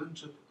may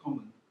venture to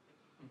comment,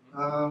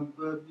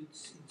 but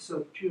it's a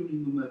purely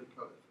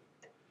numerical effect.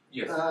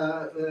 Yes.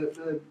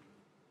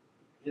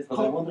 Yes, but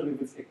I wonder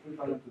if it's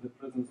equivalent to the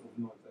presence of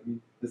noise. I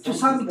mean, to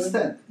some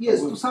extent,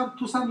 yes, to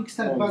some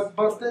extent,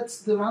 but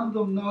that's the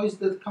random noise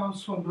that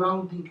comes from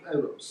rounding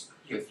errors.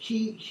 Yes.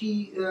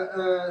 He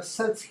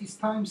sets his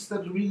time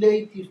step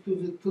relative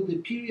to the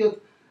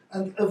period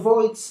and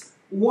avoids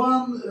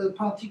one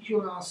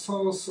particular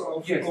source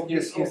of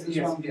this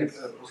rounding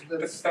errors.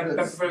 That's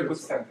a very good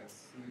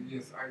sentence.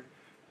 Yes,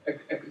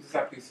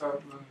 exactly.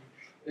 So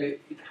it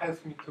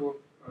helps me to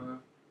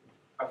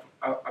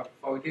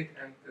avoid it,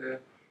 and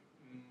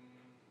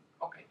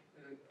okay,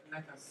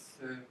 let us.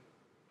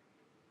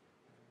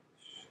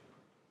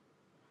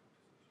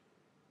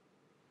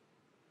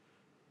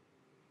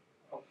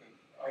 Okay,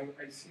 I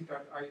see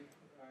that I'm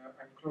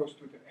close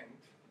to the end.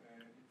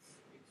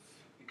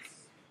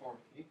 It's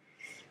 40.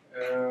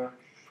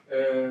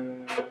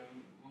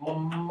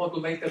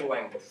 Modulated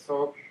length.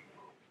 So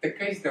the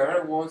case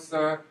there was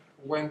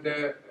when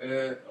the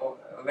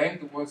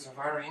length was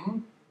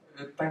varying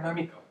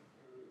dynamically.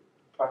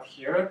 But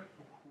here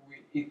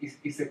it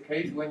is a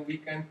case when we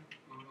can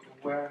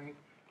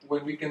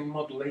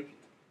modulate it.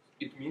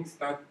 It means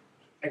that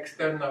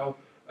external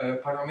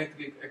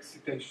parametric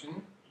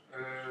excitation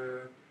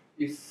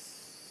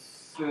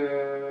is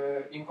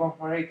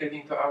incorporated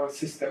into our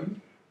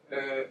system,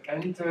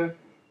 and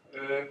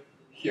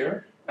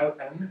here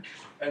Ln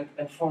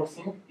and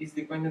forcing is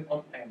dependent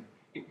on n.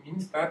 It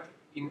means that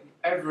in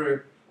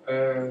every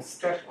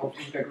step of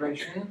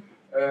integration,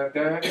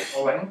 the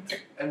length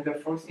and the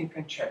forcing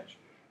can change.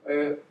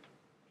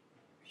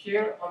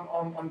 Here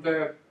on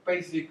the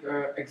basic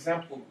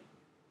example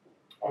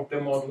of the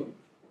model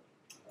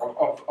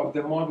of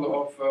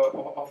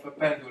a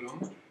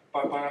pendulum,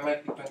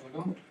 parametric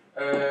pendulum,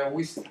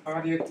 we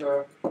studied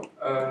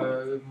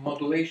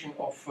modulation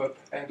of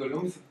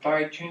pendulums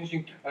by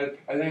changing a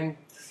length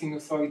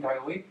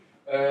sinusoidally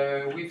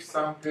with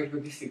some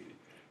periodicity.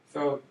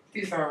 So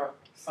these are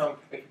some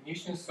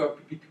definitions. So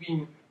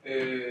between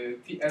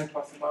Tn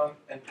plus 1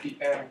 and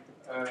Tn,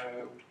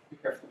 we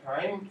have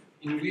time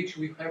in which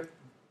we have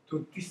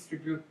to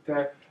distribute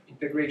the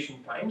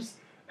integration times,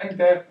 and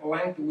the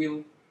length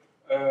will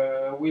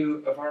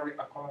vary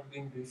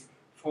according to this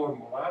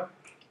formula.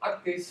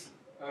 At this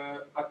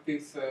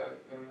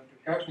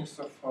recursion,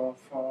 so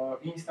for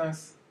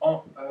instance,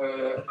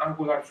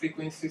 angular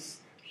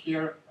frequencies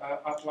here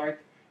applied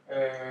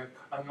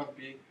cannot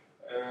be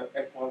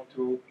equal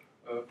to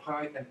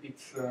pi and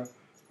its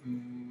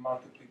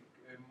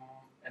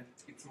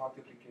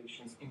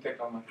multiplications,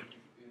 integral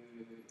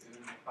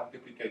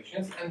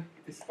multiplications, and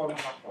it is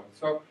formula form.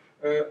 So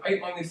I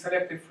only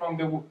selected from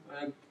the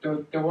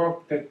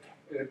work that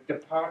the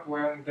part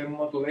where the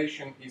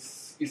modulation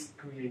is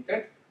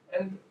created,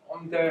 and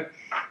on the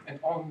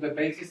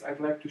basis I'd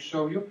like to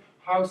show you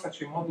how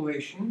such a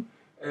modulation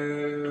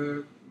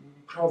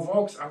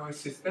provokes our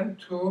system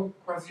to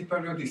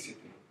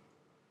quasi-periodicity,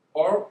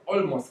 or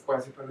almost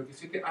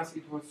quasi-periodicity, as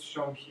it was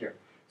shown here.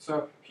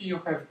 So here you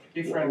have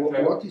different.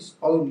 What is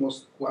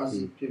almost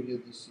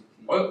quasi-periodicity?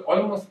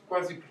 Almost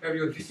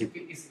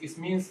quasi-periodicity is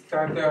means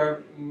that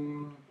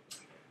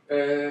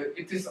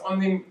it is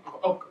only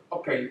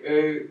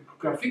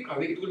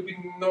graphically it will be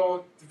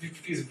not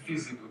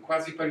visible,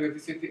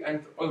 quasi-periodicity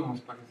and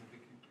almost periodicity,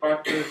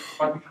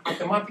 but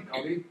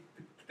mathematically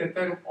the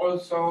term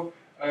also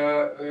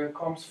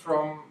comes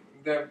from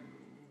the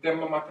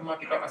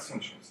mathematical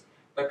assumptions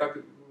that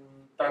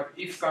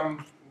if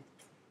some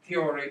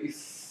theory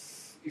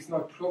is is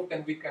not proved,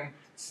 then we can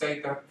say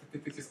that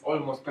this is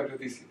almost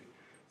periodicity.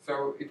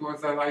 So it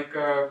was like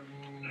a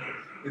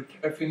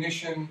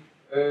definition,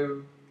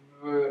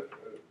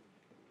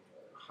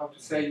 how to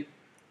say,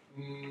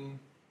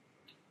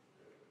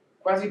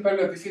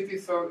 quasi-periodicity.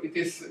 So it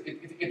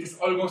is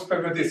almost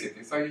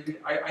periodicity. So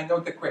I know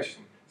the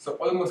question. So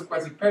almost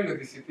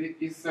quasi-periodicity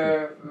is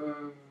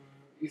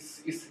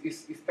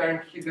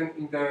term hidden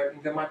in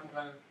the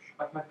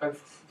mathematical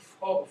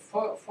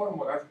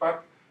formulas,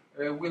 but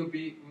will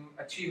be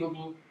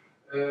achievable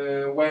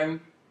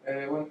when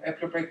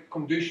appropriate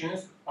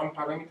conditions on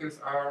parameters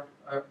are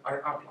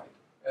applied.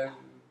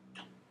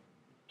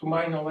 To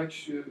my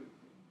knowledge,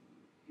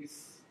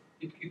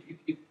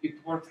 it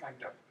works like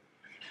that.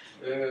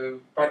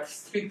 But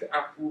strict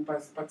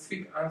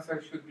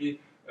answer should be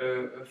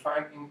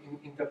found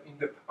in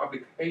the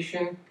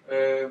publication.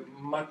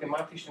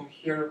 Mathematician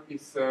here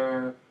is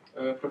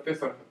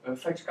Professor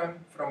Fečkan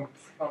from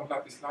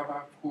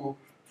Bratislava, who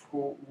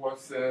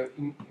was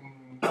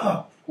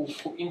who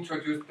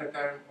introduced the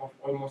term of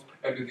almost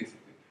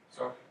periodicity.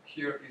 So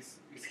here is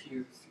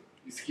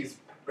his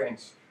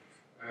branch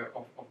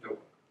of the work.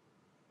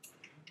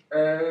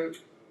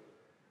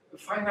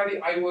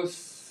 Finally, I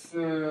was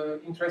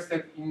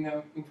interested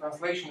in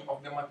translation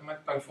of the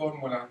mathematical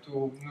formula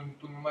to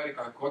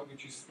numerical code,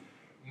 which is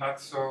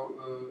not so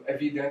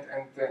evident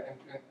and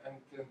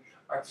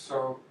not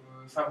so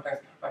sometimes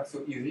not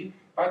so easy.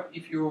 But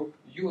if you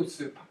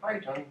use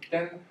Python,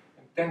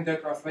 then the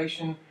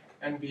translation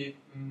can be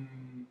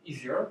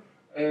easier,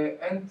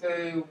 and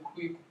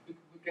we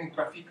can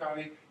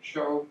graphically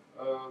show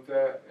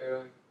the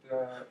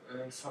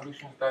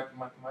solutions that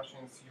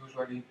mathematicians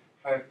usually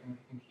have in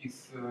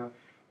his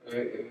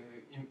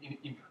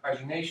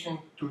imagination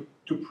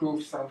to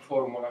prove some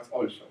formulas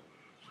also,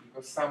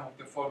 because some of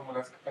the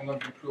formulas cannot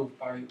be proved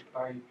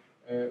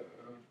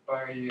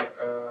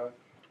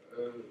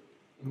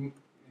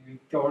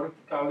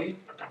theoretically,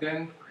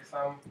 then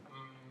some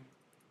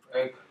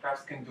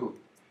graphs can do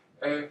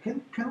it.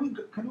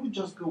 Can we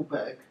just go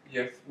back?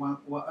 Yes. One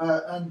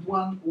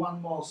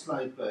more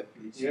slide back,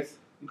 please. Yes.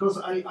 Because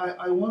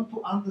I want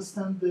to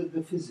understand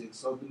the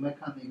physics or the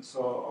mechanics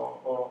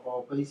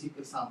or basic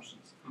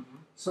assumptions. Mm-hmm.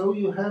 So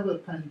you have a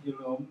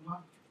pendulum,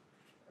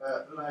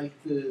 like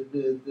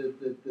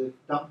the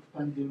damped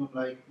pendulum,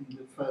 like in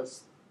the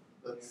first.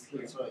 That's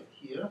right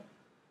here.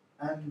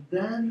 And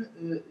then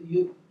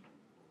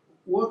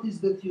what is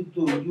that you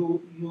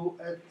do? You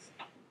at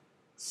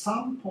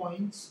some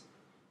points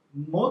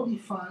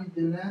modify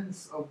the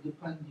length of the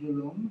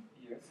pendulum,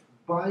 yes,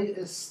 by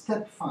a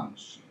step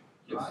function,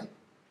 yes, right?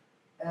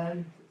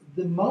 And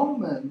the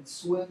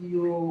moments when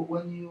you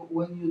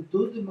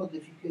do the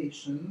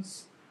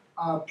modifications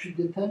are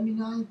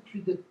predetermined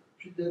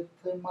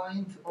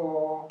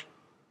or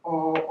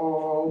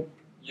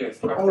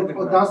yes,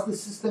 or does the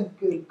system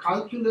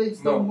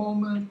calculate the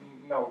moment?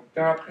 No,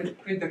 they are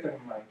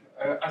predetermined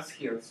as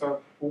here.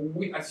 So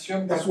we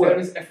assume that well, there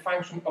is a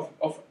function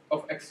of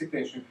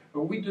excitation.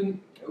 We do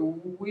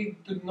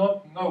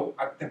not know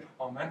at the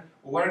moment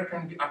where it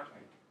can be applied.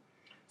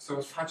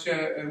 So such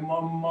a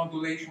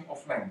modulation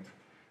of length.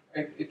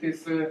 It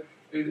is the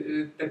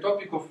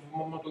topic of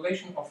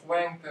modulation of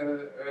length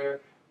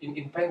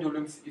in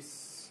pendulums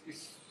is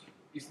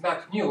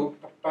not new,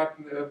 but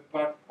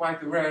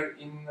quite rare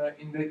in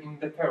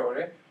the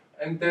theory,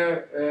 and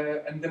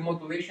the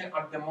modulation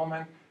at the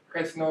moment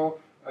has no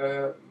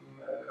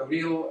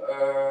real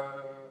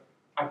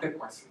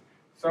adequacy.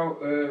 So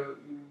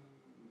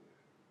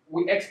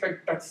we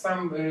expect that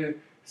some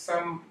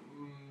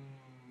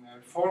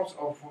forms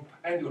of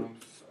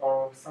pendulums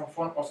or some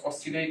form of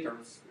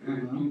oscillators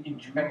in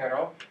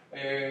general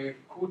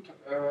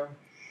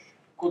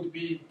could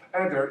be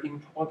better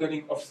in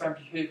modeling of some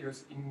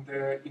behaviors in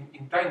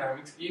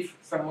dynamics if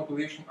some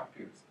modulation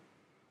appears.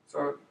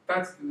 So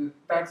that's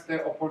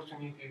the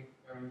opportunity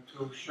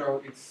to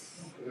show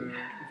its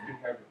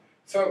behavior.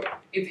 So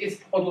it is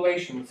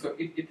modulation. So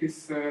it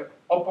is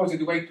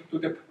opposite way to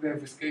the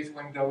previous case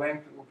when the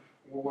length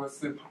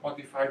was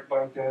modified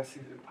by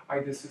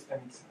the system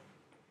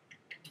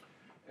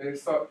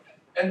itself.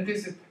 And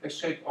this is a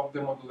shape of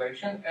the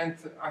modulation, and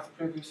as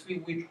previously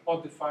we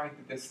modified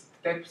the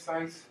step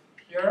size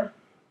here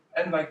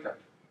and like that.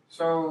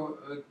 So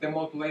the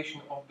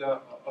modulation of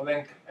the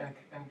length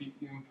can be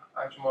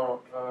much more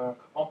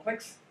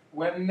complex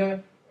when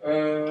the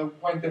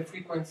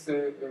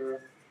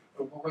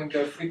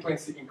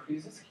frequency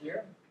increases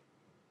here,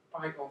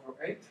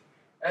 pi/8,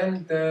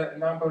 and the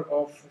number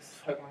of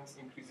segments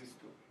increases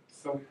too.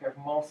 So we have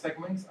more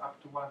segments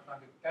up to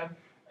 110.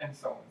 And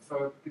so on.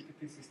 So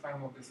this is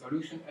time of the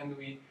solution, and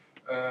we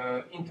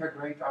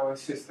integrate our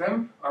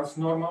system as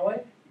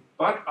normally,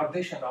 but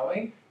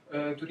additionally,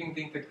 during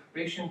the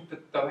integration,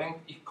 the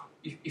length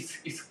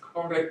is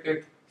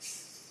corrected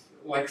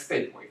like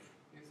state wave.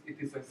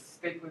 It is a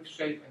state wave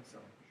shape, and so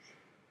on.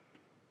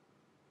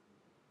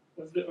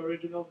 What's the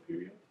original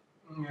period?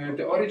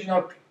 The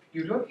original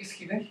period is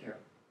hidden here.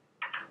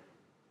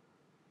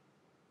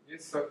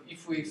 Yes, so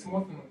if we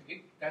smoothen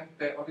it, then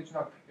the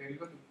original period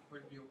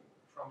will be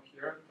from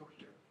here to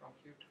here.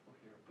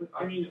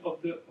 I mean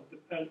of the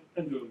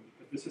pendulum,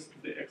 because this is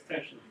the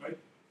extensions, right?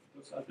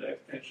 Those are the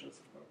extensions.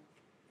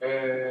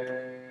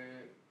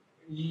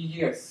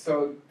 Yes.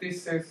 So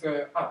this is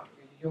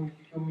you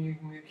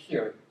mean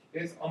here?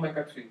 It's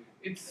omega 3.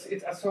 It's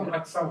assumed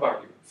at some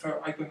value.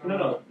 So I don't know.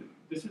 No.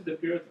 This is the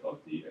period of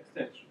the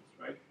extensions,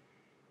 right?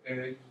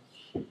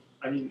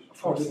 I mean,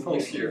 forcing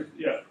is here.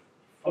 Yeah.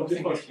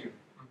 Forcing is here.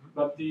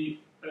 But the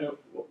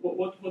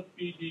what would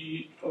be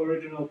the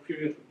original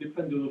period of the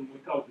pendulum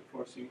without the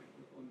forcing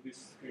on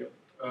this scale?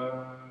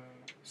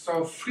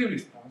 So free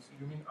response.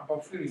 You mean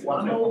about free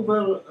response? 1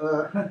 over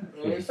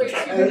So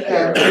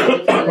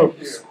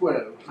it's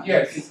square.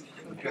 Yes.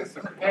 Yes.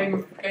 So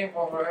came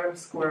over m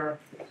square.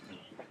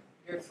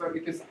 Yes. So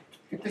it is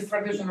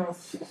traditional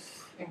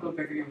single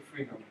degree of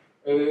freedom.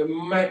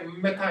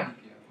 Mechanica.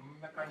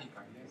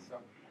 Yes. So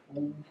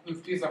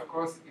with this, of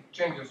course, it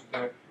changes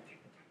the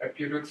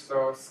period.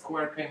 So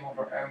square came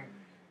over m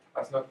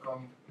has not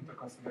come into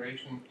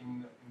consideration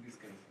in this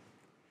case.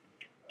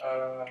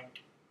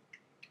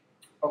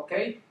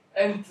 Okay,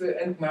 and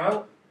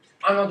now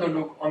another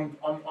look on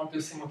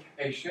the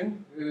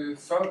simulation.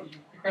 So you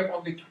have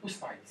only 2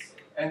 slides,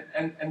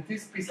 and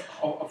this piece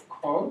of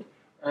code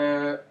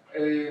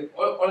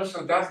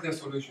also does the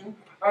solution,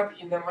 but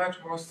in a much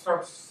more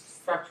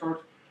structured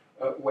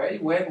way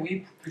when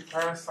we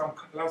prepare some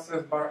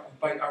classes by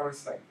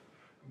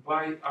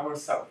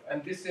ourselves,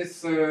 and this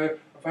is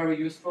very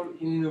useful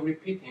in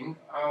repeating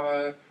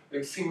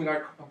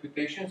similar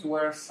computations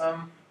where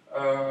some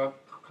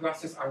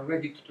classes are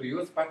ready to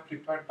use but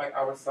prepared by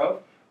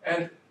ourselves,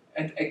 and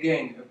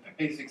again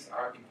basics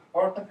are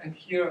important, and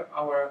here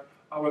our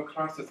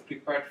classes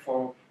prepared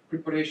for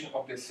preparation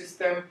of the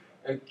system,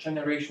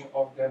 generation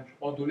of the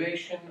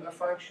modulation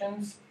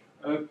functions,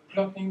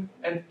 plotting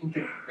and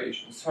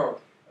integration.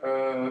 So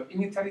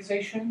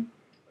initialization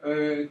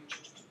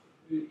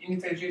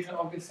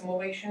of the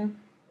simulation,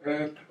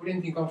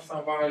 printing of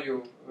some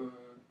value.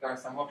 There are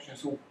some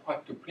options of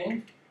what to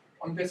print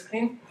on the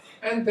screen,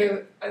 and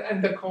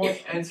the code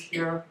ends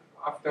here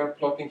after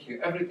plotting here.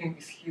 Everything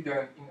is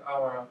hidden in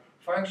our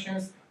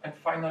functions, and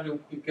finally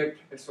we get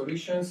the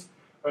solutions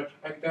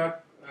like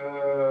that.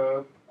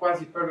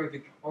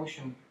 Quasi-periodic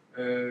motion.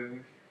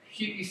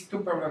 Here is 2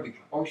 periodic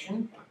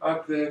motion,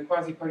 but the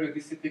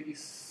quasi-periodicity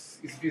is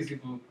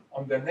visible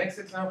on the next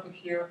example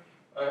here.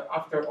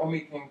 After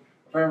omitting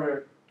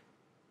a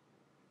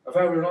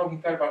very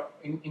long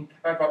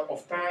interval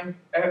of time,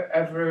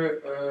 every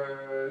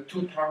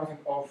 2000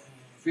 of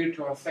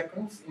virtual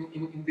seconds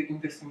in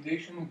the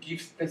simulation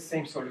gives the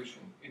same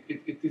solution.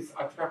 It is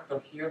attractor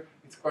here.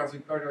 It's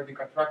quasi-periodic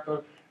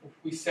attractor. If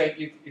we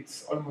say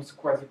it's almost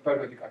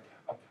quasi-periodic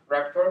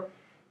attractor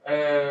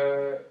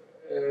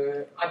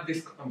at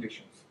these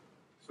conditions.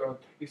 So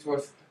this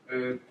was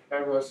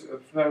there was a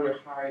very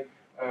high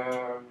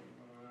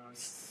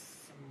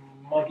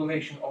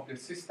modulation of the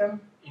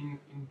system in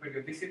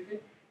periodicity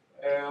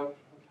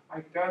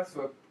like that.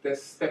 So the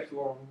steps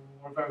were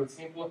very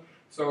simple.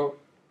 So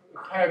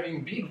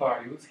having big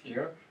values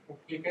here,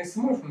 we can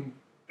smoothen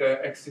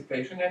the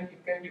excitation, and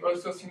it can be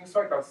also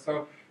sinusoidal.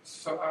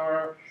 So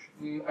our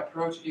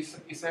approach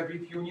is a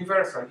bit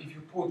universal. If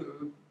you put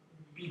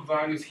big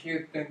values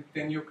here,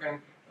 then you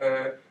can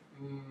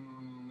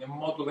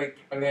modulate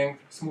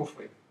length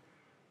smoothly,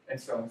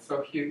 and so on.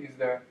 So here is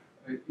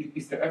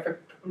the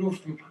effect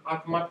proved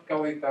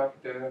mathematically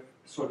that the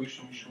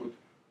solution should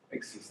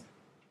exist.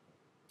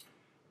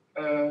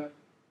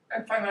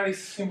 And finally,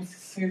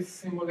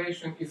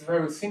 simulation is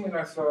very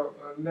similar. So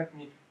let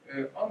me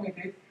omit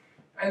it.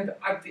 And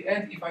at the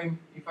end, if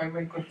I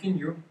may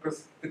continue,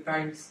 because the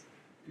time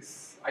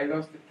is I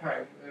lost the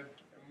time.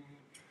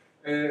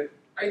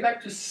 I'd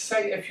like to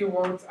say a few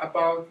words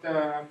about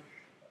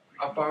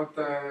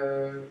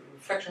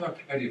fractional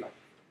derivative.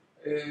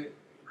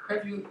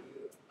 Have you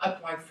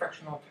applied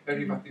fractional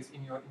derivatives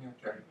in your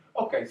theory?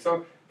 Okay,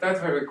 so that's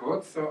very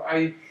good. So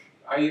I'm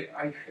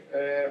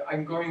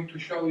going to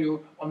show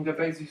you on the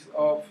basis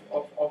of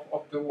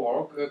the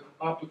work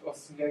output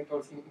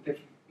oscillators in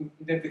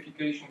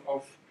identification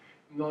of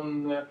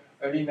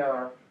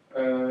non-linear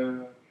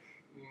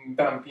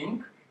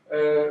damping.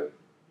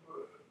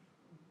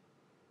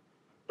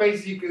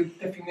 Basic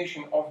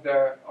definition of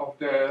the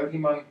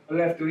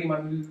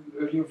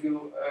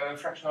Riemann-Liouville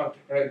fractional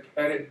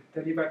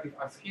derivative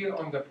as here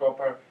on the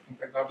proper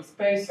integral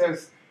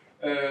spaces,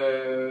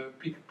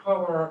 peak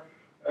power,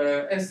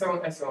 and so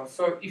on and so on.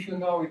 So if you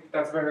know it,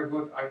 that's very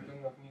good. I do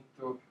not need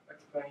to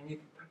explain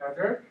it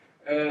further.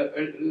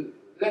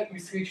 Let me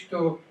switch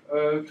to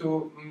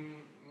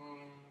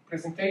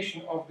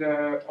presentation of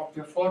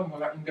the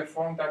formula in the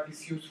form that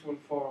is useful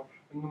for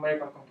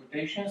numerical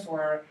computations,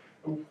 where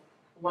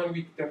when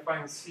we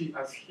define C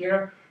as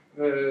here,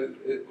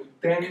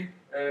 then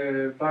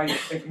by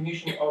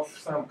definition of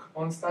some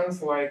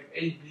constants like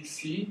A, B,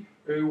 C,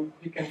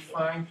 we can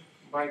find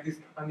by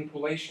these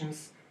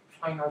manipulations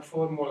final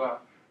formula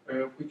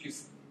which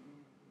is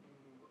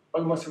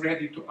almost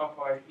ready to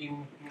apply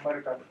in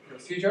numerical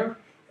procedure,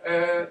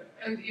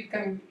 and it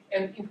can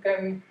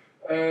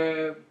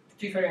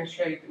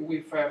differentiate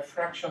with a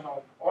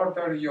fractional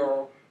order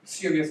your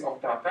series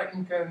of data.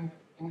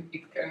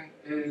 It can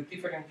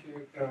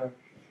differentiate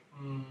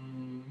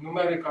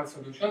numerical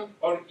solution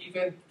or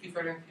even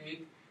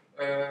differentiate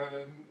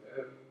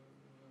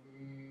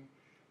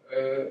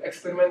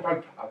experimental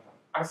data,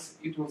 as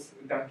it was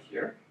done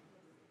here.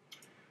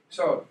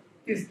 So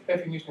this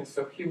definition.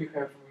 So here we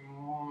have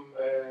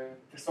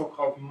the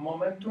so-called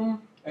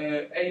momentum,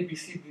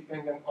 ABC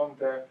dependent on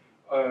the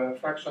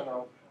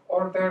fractional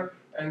order,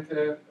 and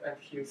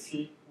here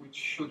C,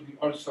 which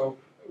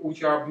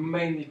are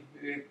mainly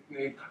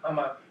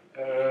gamma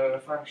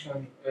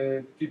function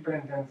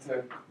dependent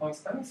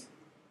constants,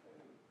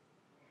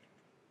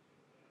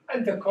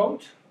 and the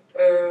code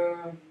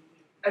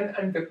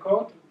and the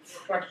code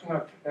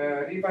fractional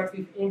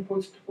derivative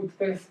inputs to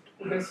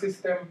the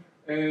system,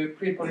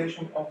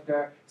 preparation of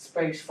the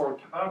space for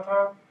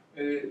data,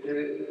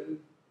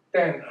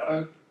 then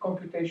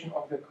computation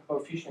of the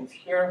coefficients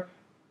here.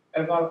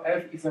 Eval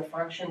f is a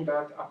function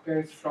that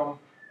appears from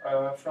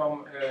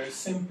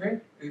SIMPY.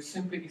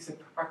 SIMPY is a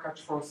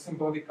package for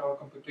symbolical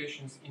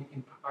computations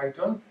in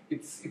Python.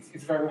 It's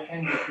very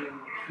handy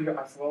here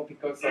as well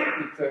because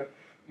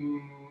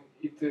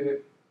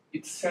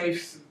it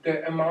saves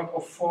the amount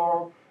of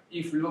for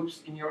if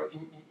loops in your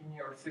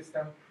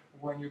system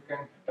when you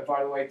can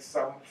evaluate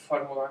some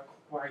formula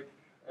quite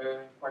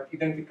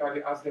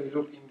identically as they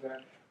look in the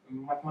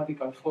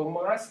mathematical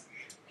formulas.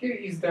 Here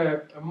is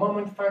the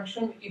moment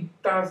function. It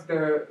does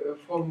the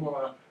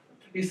formula.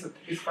 This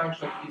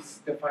function is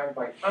defined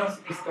by us.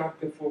 Is that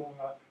the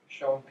formula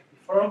shown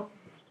before?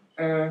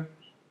 And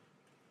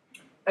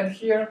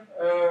here,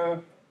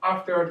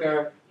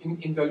 after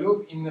in the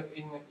loop in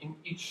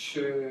each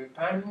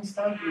time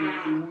instant,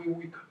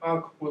 we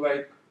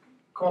calculate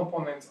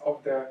components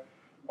of the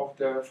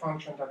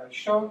function that I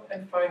showed,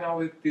 and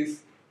finally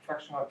this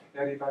fractional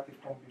derivative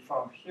can be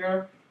found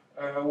here,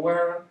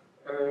 where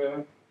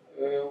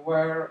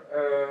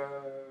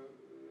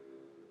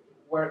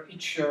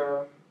each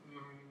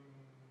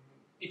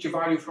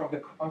value from the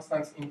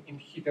constants in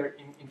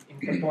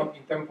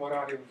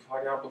temporary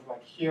variables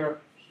like here,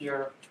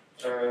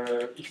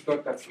 each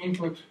dot that's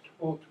input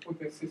to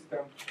the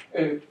system.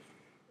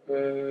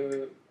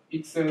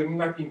 It's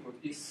not input.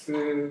 It's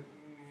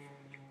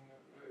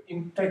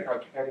integral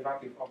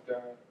derivative of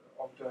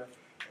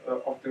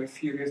the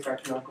series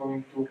that you are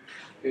going to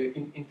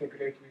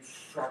integrate with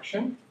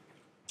fraction.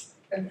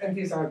 And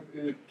these are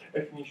the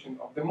definition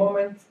of the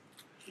moment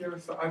here.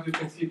 So as you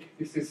can see,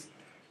 this is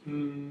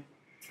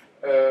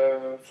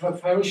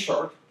very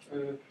short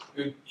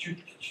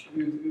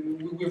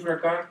with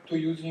regard to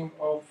using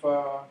of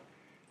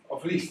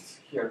lists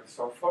here.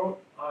 So for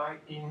I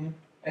in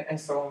and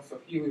so on. So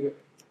here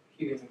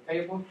is a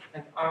table,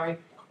 and I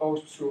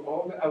goes through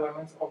all the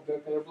elements of the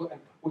table and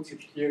puts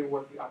it here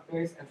where it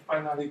appears, and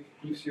finally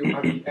gives you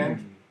at the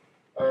end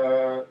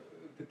the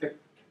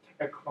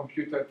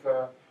computed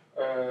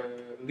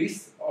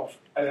list of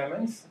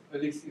elements. The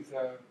list is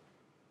a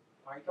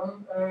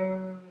Python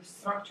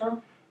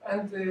structure,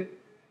 and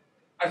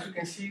as you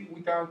can see,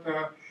 without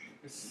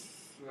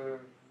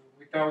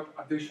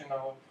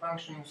additional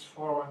functions,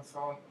 for and so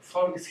on,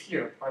 for is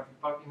here, but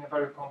in a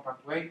very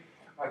compact way.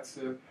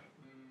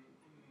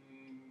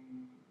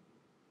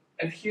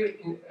 And here,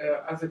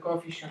 as the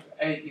coefficient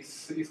A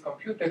is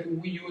computed,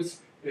 we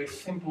use a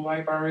simple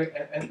library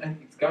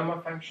and its gamma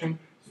function.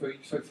 So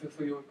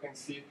you can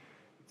see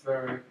it's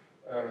very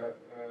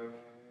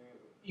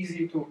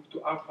easy to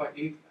apply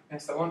it,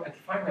 and so on. And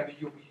finally,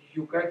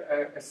 you get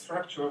a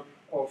structure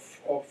of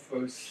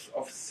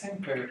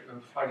simple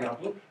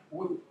variable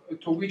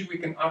to which we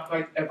can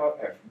apply eval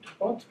f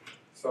dot.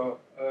 So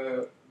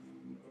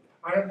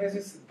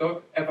parenthesis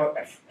dot eval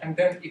f, and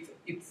then it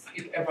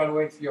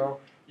evaluates your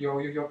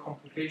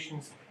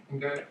computations in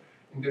the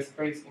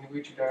space in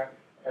which the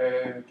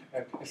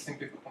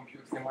simply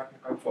computes the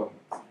mathematical formulas.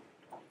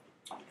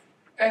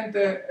 And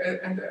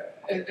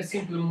a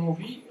simple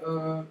movie,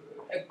 a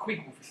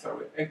quick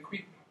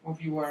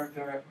movie where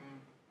the I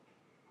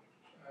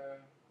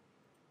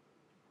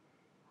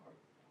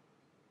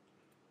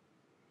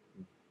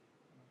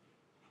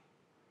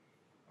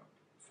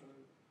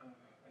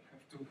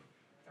have to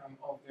turn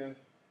off the.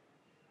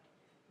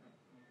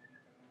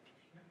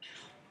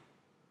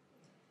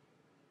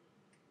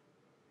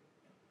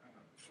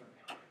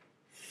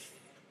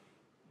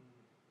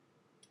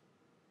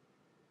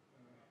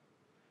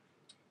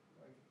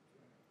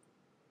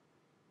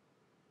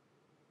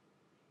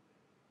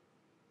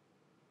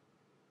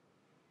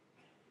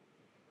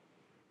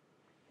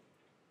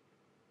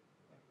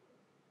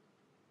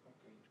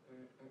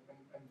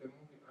 And the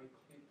movie I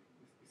clicked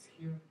is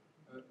here.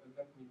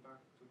 Let me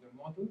back to the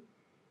model.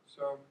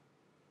 So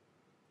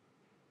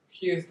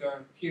here's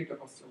the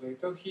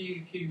oscillator.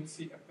 Here you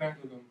see a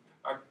pendulum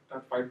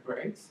that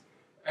vibrates,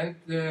 and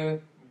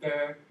the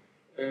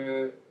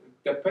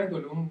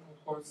pendulum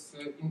was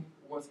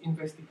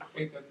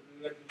investigated.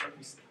 Let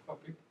me stop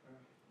it.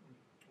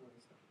 Where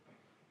is that?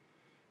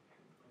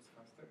 It goes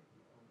faster.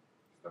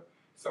 Stop.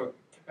 So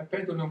a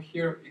pendulum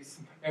here is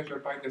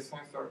measured by the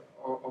sensor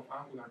of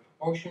angular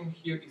motion.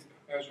 Here is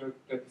measured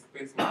the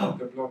displacement of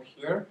the block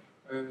here.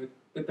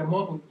 The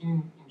model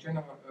in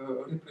general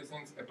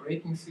represents a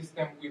braking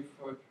system with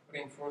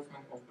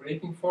reinforcement of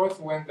braking force.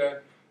 When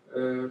the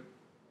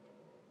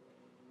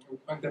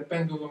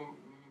pendulum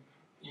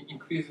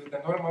increases the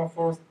normal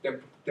force,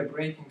 the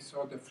braking,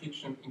 so the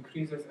friction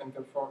increases, and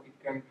therefore it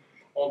can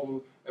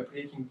model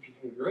braking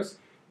behaviors.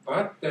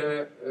 But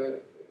the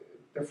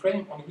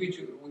frame on which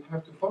we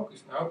have to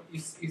focus now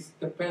is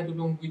the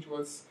pendulum which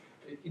was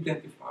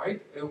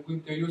identified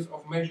with the use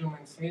of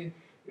measurement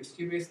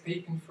series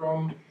taken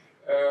from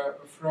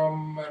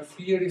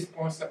free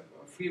response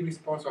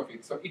of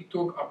it. So it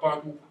took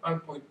about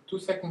 1.2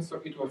 seconds. So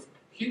it was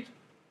hit.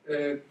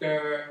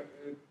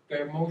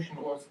 The motion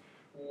was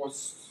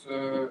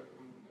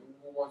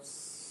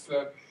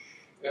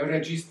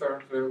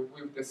registered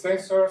with the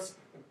sensors.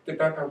 The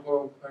data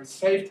were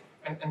saved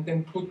and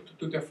then put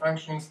to the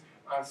functions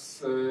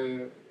as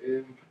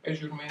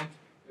measurement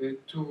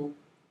to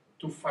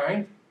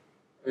find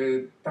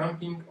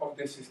damping of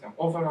the system,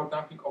 overall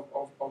damping of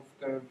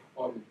the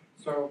volume.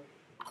 So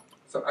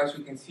as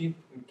you can see,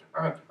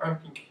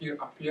 damping here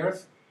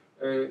appears.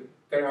 There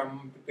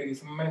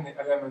is many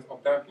elements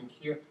of damping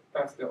here.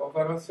 That's the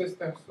overall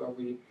system. So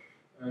we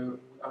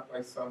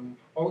apply some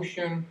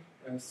motion,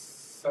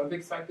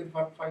 self-excited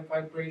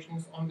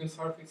vibrations on the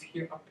surface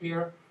here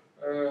appear.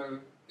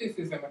 This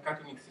is a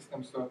mechatronic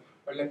system, so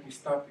let me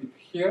stop it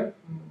here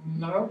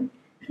now.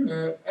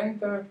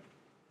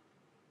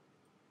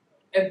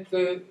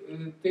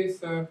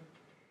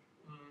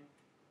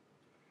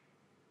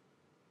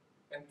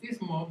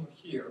 This model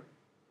here,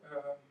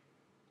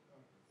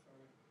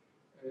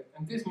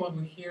 and this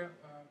model here,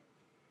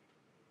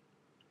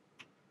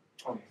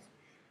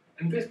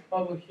 and this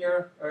model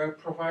here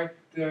provides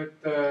the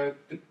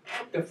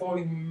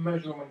following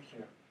measurement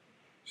here.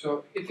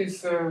 So it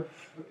is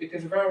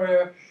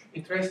very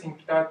interesting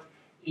that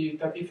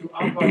if you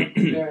apply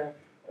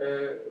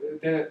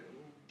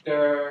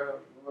the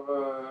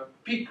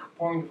peak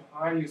point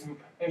values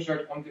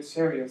measured on the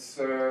series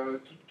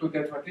to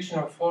the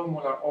traditional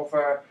formula of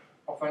an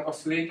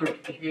oscillator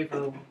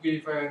behavior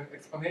with an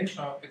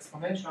exponential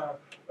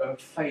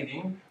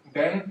fading,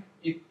 then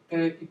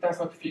it does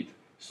not fit.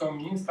 So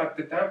means that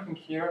the damping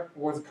here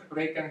was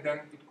greater than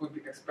it could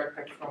be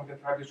expected from the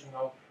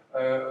traditional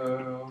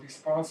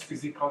response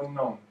physically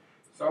known.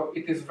 So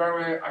it is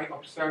very, I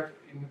observed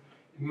in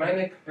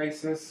many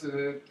cases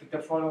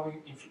the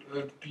following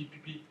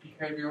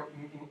behavior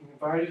in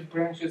various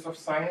branches of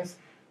science.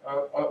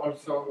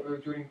 Also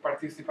during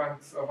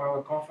participants of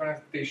our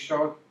conference, they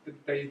showed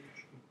that they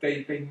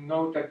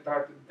noted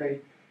that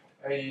they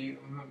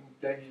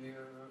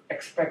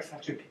expect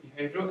such a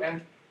behavior,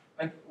 and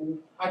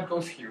what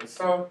goes here?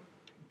 So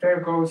there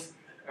goes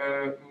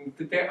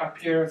there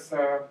appears.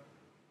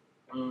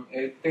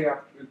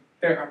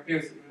 There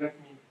appears, let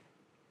me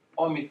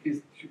omit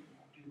this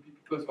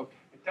because of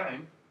the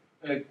time,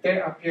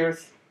 there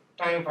appears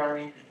time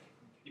varying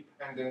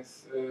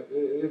dependence,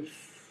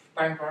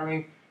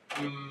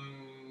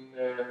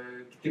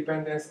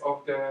 dependence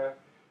of the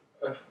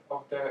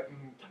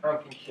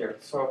damping here.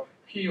 So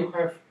here you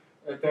have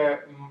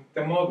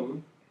the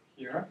model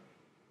here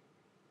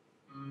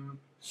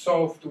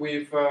solved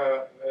with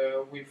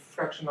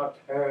fractional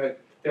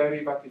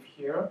derivative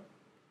here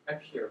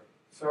and here.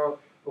 So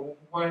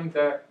when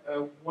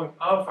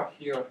alpha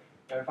here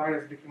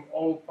varies between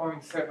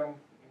 0.7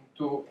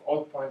 to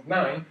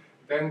 0.9,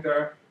 then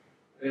the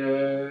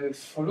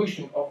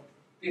solution of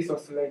this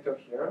oscillator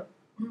here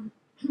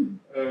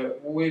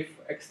with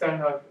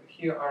external,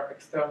 here are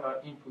external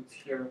inputs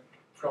here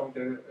from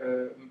the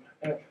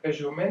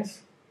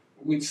measurements,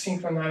 which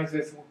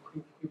synchronizes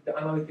with the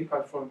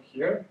analytical form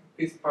here.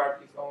 This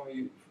part is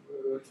only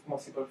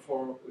responsible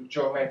for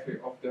geometry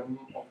of the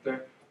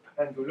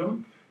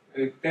pendulum.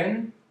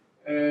 Then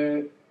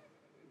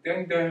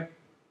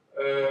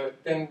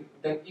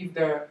if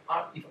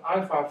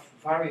alpha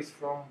varies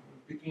from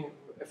between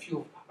a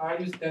few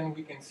values, then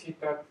we can see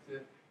that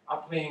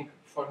applying,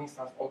 for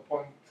instance,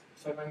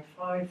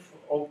 0.75,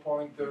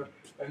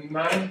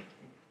 0.9,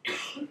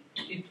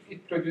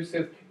 it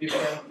produces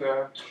different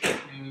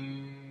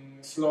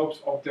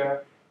slopes of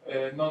the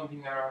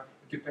nonlinear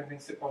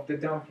dependency of the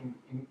damping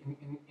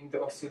in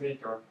the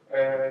oscillator.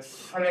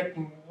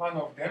 Selecting one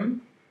of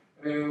them,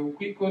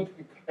 we could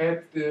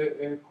get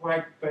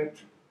quite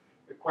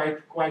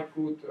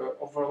good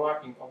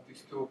overlapping of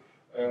these two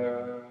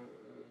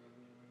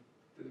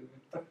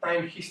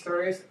time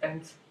histories,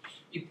 and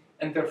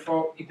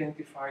therefore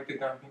identify the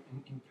damping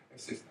in a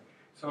system.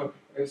 So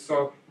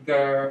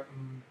the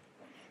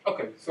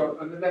okay. So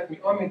let me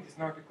omit this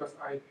now because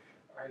I'm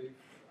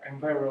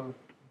very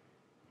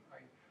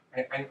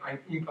I'm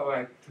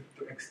impolite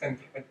to extend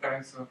the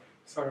time. So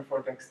sorry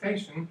for the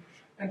extension.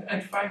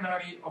 And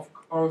finally, of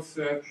course,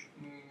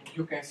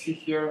 you can see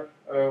here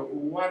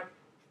what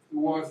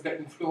was the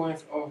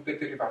influence of the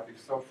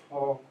derivatives. So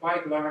for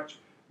quite large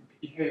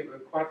behavior,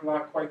 quite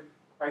large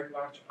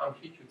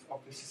amplitudes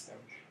of the system,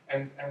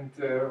 and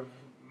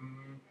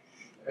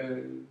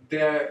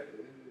the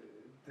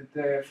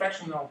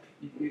fraction of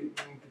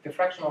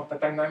the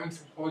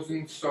dynamics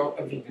wasn't so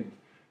evident.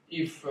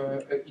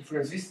 If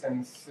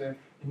resistance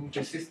in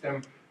the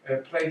system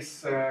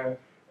plays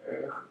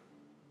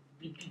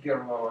bigger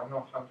role, I don't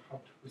know how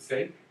to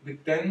say,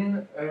 but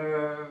then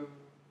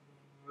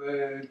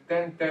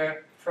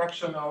the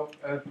fractional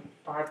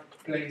part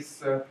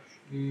plays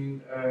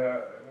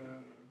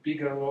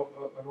bigger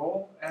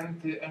role,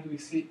 and we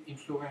see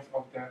influence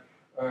of the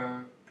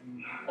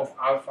of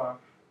alpha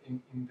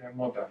in the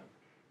model.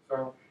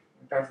 So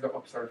that's the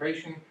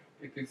observation.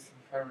 It is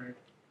very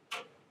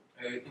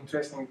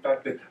interesting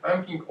that the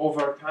damping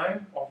over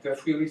time of the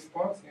free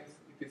response, yes,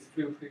 it is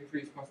free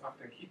response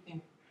after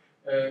heating,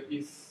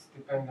 is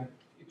dependent.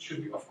 It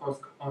should be, of course,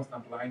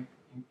 constant line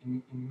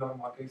in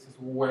normal cases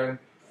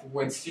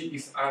when C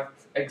is at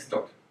x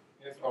dot,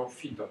 yes, or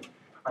phi dot.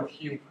 And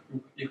here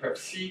you have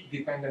C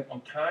dependent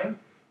on time,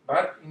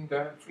 but in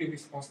the free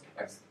response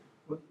test.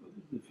 What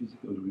is the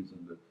physical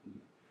reason that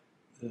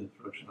the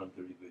fractional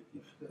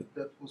derivative?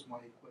 That was my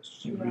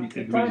question. You really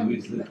agree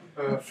with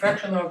that?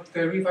 Fractional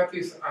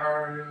derivatives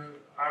are,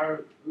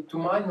 to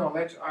my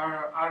knowledge,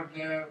 are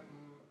the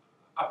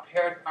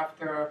appeared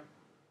after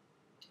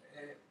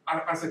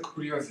as a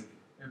curiosity,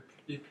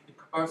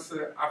 because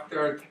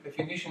after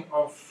definition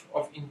of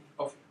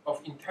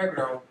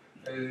integral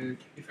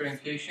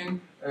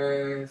differentiation,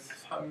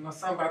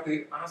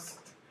 somebody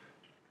asked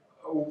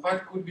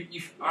what could be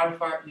if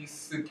alpha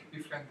is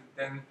different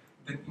than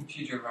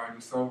integer value.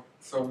 So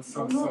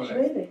not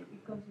really,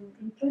 because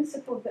in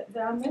principle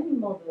there are many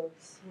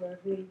models where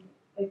they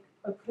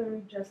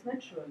occur just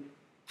naturally.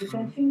 You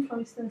can think, for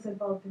instance,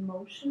 about the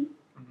motion,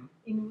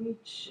 in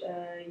which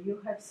you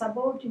have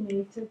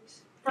subordinated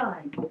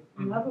time.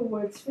 In other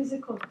words,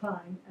 physical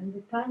time and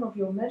the time of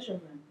your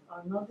measurement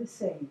are not the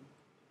same.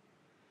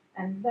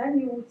 And then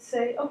you would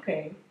say,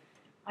 okay,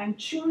 I'm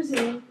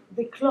choosing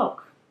the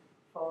clock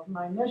for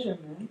my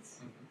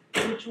measurements,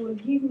 which will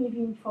give me the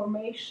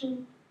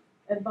information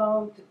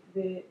about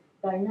the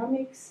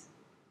dynamics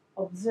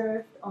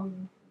observed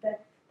on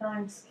that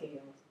time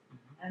scale.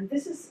 And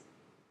this is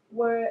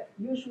where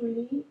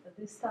usually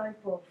this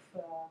type of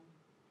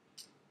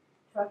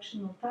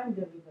fractional time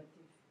derivative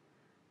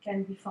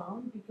can be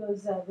found,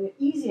 because the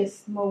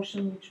easiest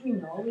motion which we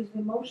know is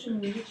the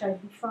motion in which I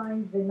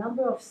define the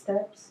number of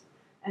steps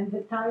and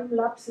the time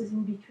lapses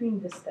in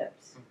between the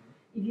steps.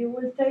 If you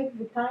will take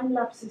the time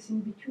lapses in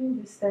between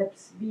the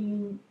steps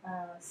being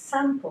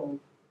sampled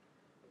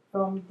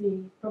from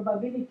the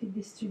probability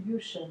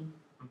distribution,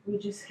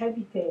 which is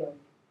heavy tail,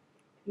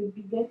 you'll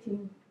be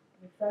getting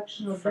the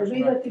fractional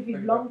derivative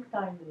in long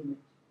time limit.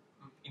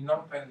 In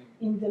long time limit.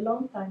 In the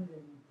long time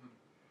limit.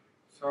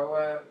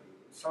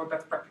 So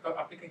that's practical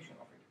application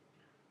of it.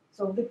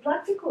 So the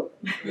practical,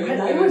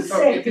 I would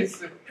say,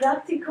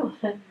 practical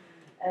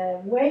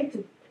way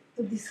to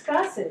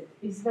discuss it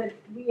is that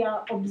we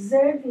are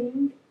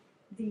observing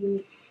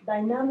the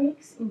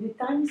dynamics in the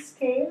time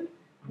scale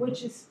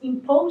which is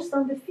imposed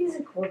on the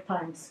physical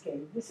time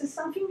scale. This is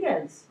something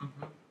else.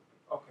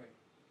 Okay.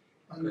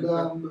 And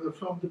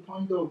from the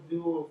point of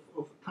view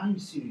of time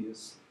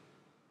series,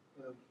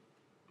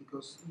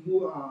 because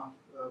you are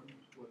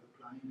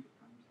applying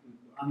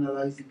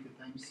analyzing the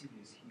time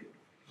series here,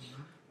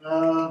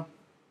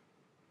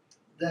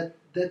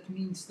 that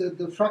means that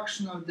the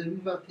fractional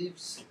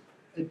derivatives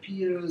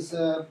appear as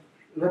a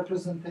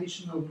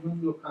representation of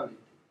non-locality,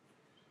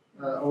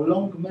 or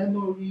long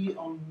memory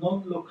on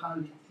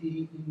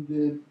non-locality in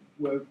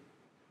the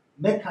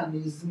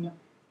mechanism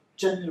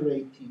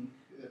generating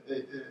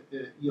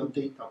your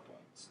data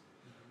points.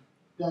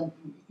 Then,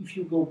 if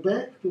you go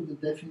back to the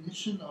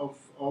definition of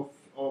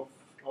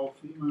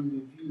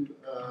Riemann-Liouville,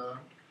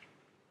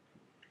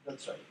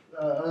 that's right.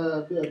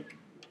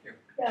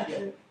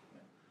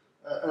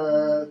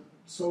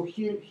 So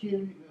here.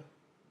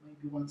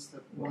 Maybe one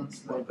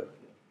slide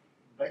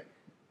back.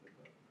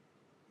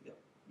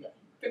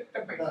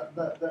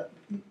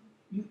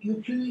 You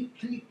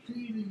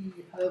clearly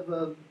have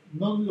a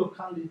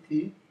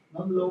non-locality,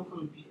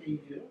 non-local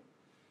behavior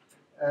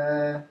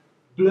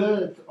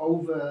blurred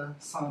over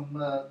some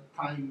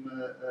time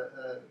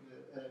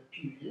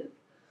period,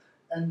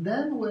 and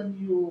then when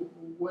you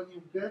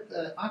get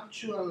an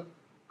actual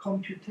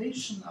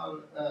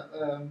computational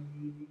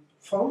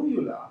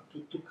formula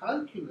to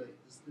calculate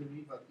this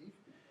derivative,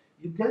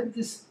 you get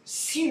this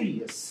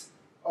series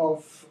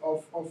of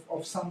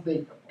some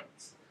data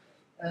points,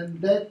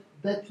 and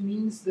that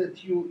means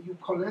that you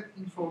collect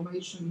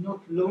information not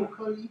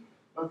locally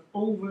but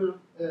over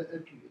a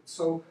period.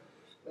 So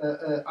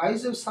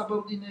either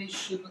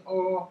subordination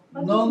or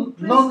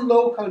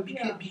non-local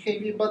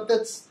behavior, but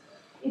that's.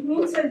 It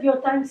means that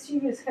your time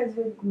series has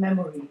a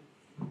memory.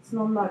 It's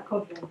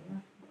non-Markovian.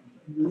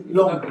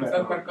 Long memory.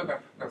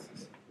 Non-Markovian.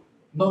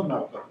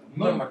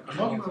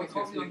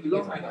 Non-Markovian.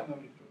 Long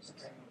memory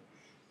process.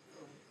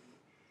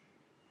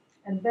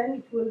 And then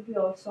it will be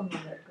also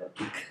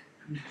non-ergodic.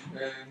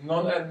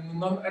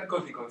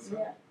 Non-ergodic also.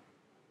 Yeah.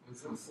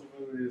 It's also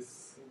very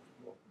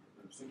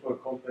simple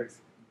context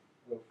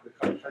of the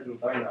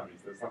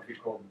hydrodynamics, there's something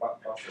called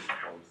Basset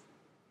force.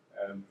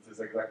 And this is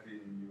exactly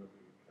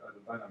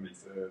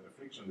hydrodynamics. The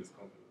friction is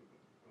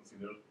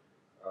considered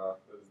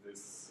as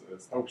this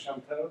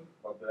Stokes-Chantel,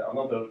 but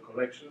another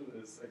correction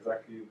is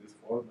exactly this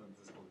form, and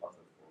this is called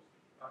Basset force.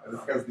 And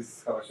it has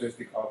this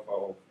characteristic alpha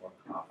of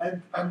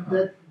 1/2. And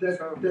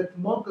that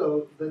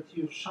model that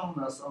you've shown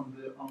us on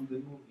the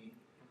movie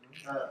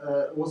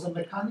was a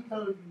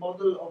mechanical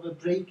model of a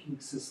braking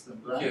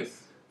system, right?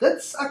 Yes.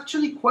 That's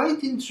actually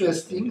quite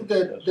interesting.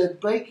 That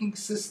braking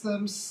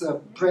systems,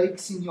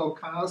 brakes in your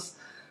cars,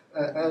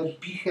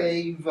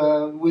 behave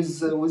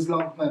with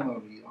long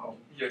memory.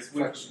 Yes,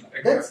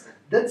 exactly.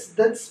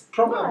 That's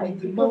probably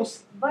the most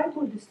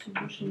Bible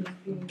distribution is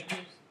being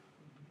used.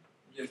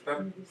 Yes,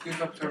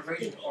 this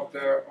observation of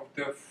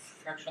the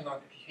fractional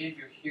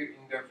behavior here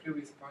in the free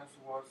response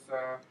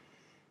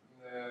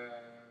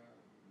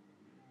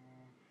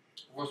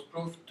was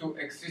proved to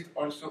exist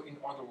also in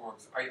other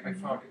works. I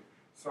found it.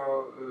 So,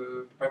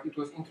 but it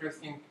was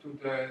interesting to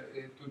the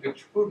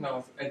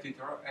journal's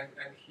editor, and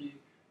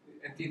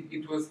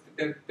it was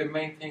the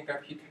main thing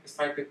that he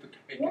decided to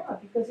take. Yeah,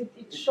 because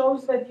it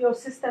shows that your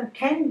system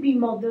can be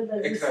modeled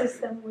as a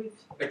system with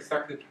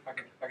exactly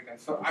like that.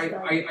 So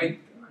I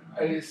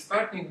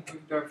starting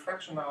with the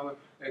fractional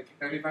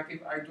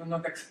derivative, I do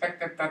not expect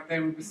that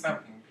there will be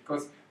something,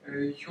 because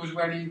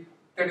usually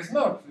there is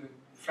not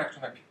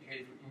fractional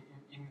behavior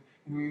in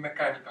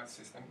mechanical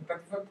system.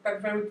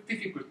 That's very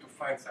difficult to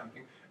find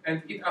something, and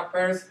it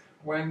appears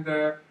when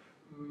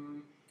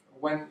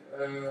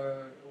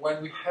when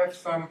we have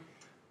some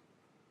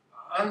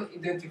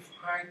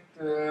unidentified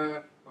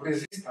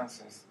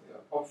resistances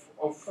of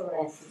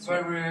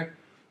very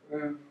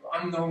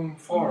unknown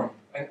form,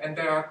 and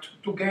they are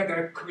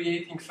together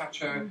creating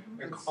such a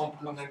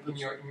component in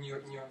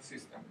your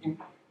system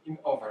in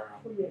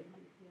overall. Yeah.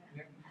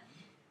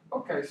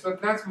 Okay, so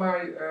that's my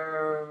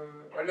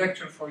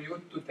lecture for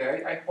you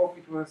today. I hope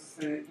it was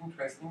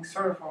interesting.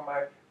 Sorry for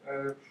my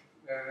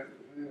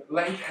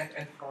length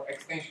and for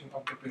extension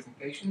of the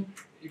presentation.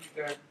 If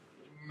there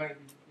maybe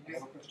I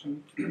have a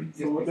question.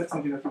 So let's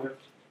say that we have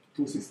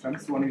two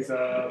systems. One is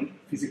a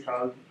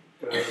physical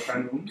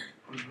pendulum,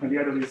 and the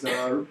other is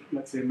a,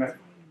 let's say,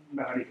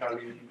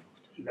 mechanically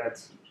led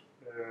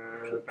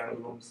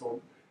pendulum.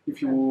 So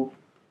if you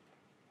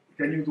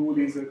can you do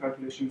these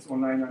calculations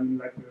online? I mean,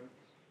 like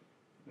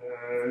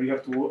you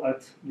have to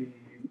add the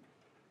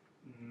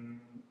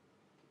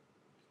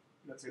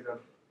let's say the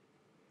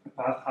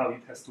path how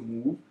it has to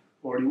move,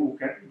 or you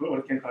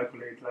can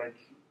calculate like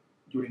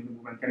during the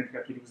movement. Can it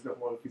reproduce the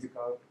whole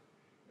physical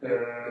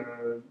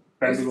pendulum?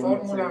 This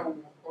formula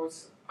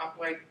was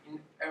applied in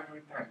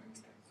every time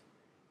instance.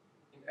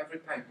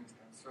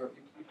 So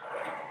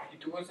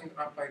it wasn't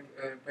applied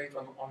based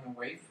on a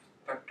wave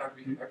that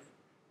we have.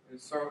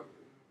 So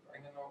I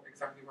don't know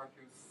exactly what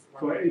you.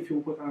 So if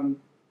you put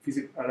on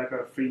like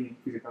a free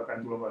physical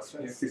pendulum, a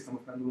system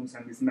of pendulums,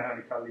 and it's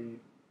mechanically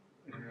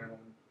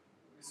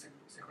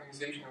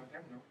synchronization of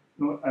them, no?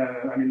 No,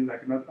 I mean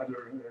like not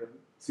other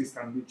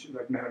system which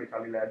like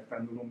mechanically led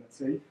pendulum, let's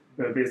say,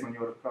 based on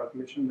your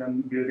calculation,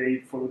 then will they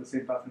follow the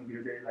same path and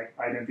will they like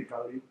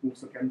identically move?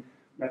 So can,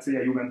 let's say,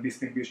 a human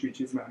distinguish which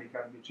is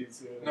mechanical, which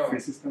is free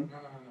system?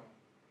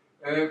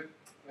 No.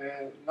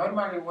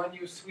 Normally, when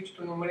you switch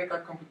to numerical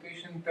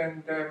computation,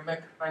 then the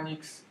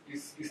mechanics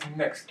is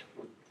next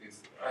to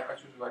this,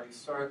 as usually.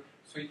 So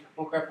it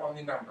will have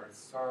only numbers.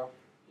 So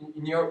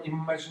in your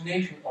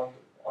imagination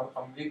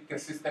only, the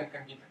system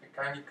can be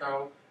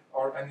mechanical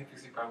or any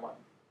physical one.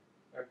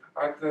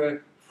 But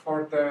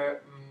for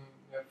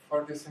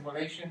the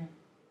simulation,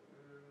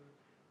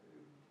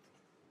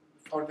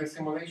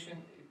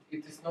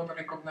 it is not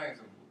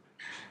recognizable.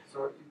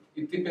 So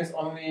it depends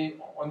only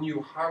on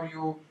you, how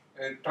you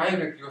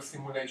direct your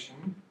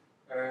simulation,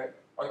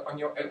 on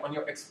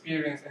your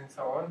experience and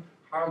so on,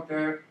 how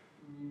the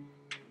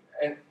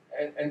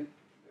and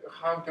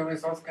how the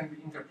results can be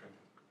interpreted.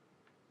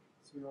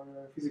 So your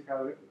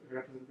physical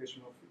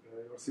representation of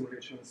your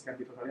simulations can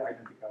be totally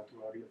identical to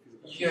a real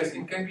physical. Yes,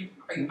 it can be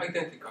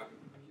identical.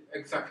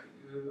 Exactly.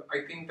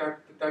 I think that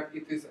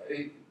it is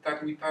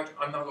that we touch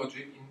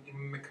analogy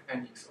in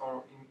mechanics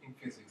or in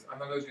physics.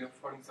 Analogy,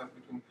 for instance,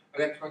 between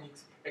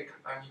electronics,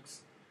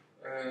 mechanics.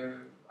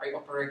 I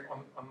operate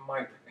on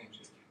my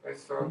ranges.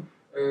 So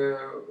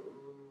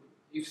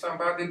if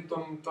somebody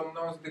don't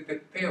knows the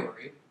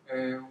theory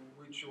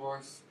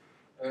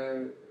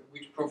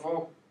which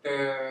provoked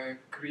the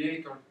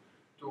creator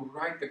to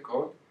write the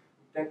code,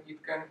 then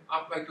it can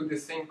apply to the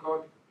same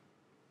code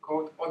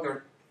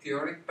other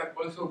theory that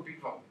also be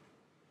valid,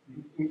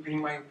 in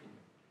my opinion.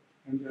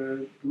 And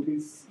do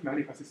these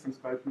mechanical systems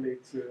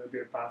calculate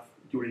their path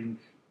during,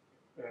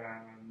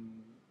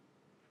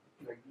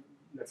 like,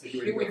 let's say,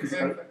 during the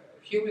physical?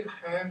 Here we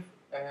have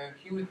a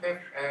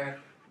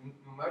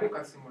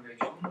numerical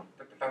simulation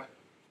that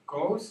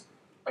goes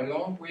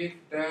along with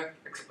the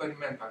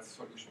experimental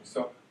solution.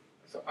 So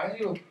as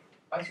you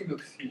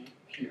look see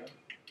here,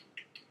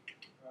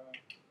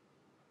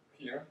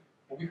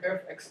 we have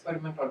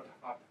experimental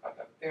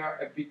data. They are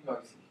a bit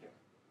noisy here.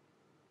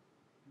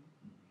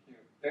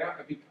 they are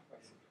a bit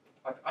noisy.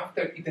 But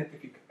after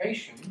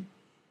identification,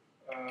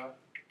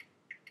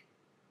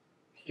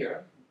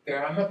 here they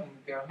are not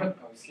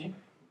noisy,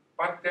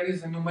 but there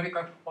is a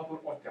numerical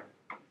model of them.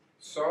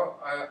 So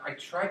I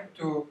tried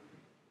to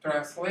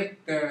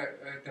translate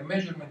the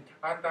measurement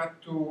data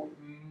to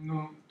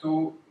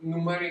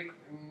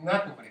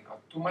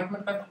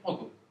mathematical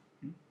model.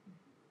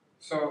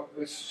 So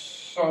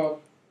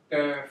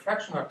the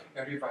fractional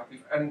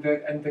derivative and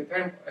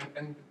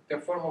the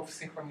form of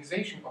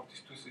synchronization of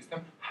these two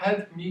systems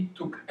helped me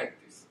to get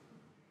this.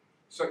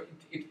 So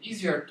it's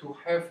easier to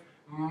have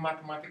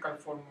mathematical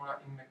formula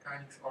in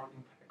mechanics or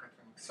in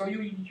mechatronics. So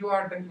you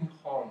are then in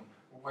home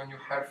when you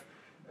have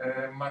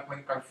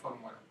mathematical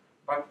formula.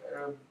 But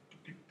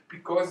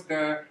because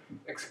the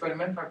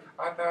experimental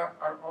data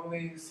are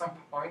only some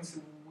points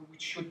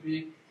which should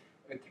be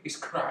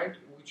described,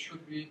 which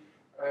should be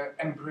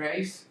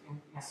embraced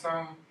in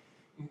some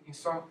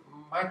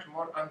much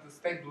more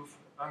understandable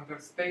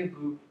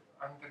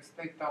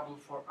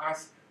for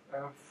us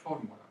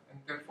formula, and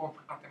therefore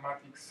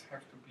mathematics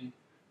have to be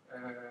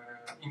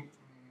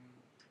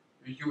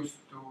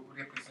used to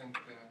represent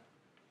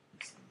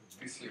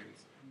the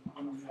series.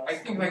 I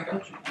think like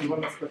that. And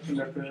one last question: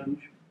 that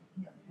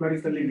where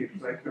is the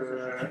limit, like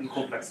in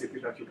complexity,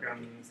 that you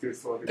can still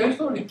solve it? There's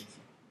no limit.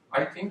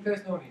 I think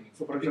there's no limit.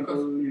 So, for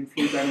example, in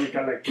fluid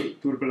dynamical, like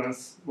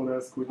turbulence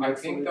models, could you I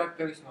think that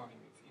there is no limit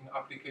in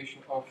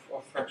application of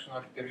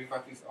fractional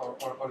derivatives or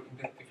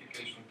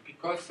identification,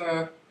 because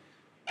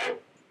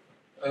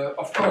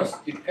of course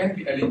it can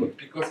be a limit,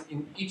 because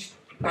in each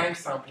time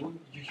sample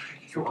you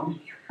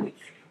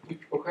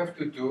have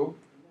to do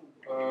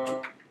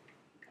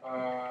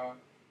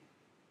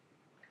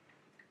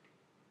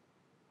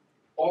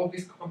all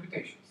these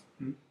computations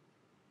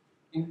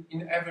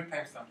in every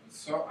time sample.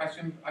 So as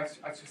you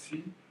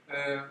see,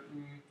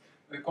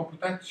 the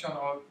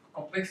computational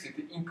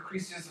complexity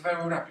increases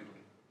very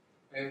rapidly.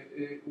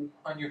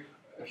 When you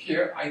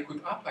here, I could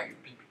apply it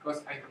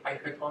because I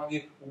had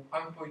only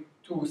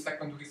 1.2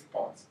 second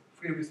response,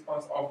 free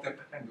response of the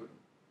pendulum.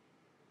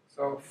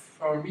 So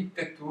for me,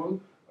 the tool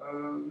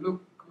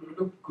look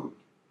good.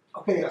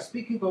 Okay,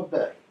 speaking of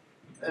that,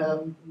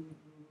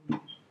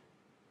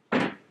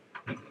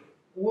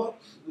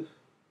 what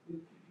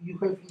you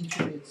have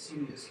infinite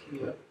series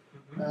here,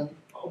 and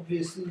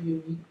obviously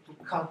you need to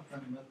cut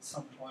them at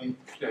some point.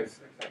 Yes,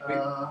 exactly.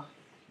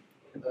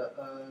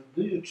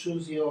 Do you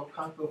choose your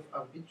cutoff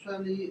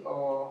arbitrarily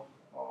or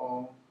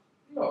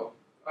no?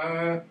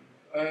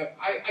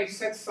 I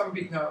set some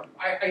big number.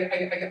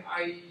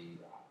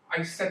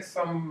 I set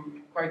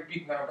some quite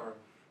big number.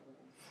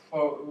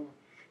 For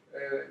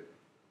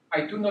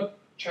I do not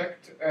check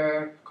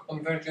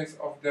convergence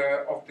of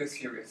the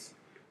series.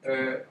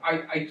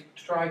 I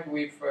tried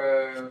with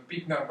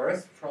big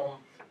numbers from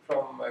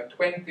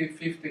 20,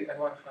 50, and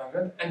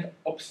 100, and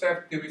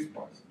observed the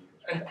response.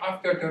 And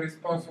after the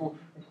response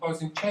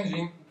wasn't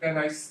changing, then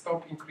I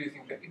stopped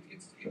increasing.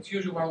 It's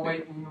usual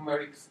way in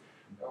numerics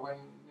when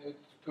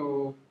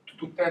to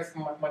test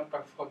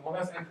mathematical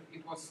formulas, and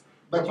it was.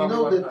 But you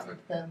know that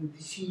it can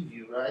deceive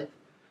you, right?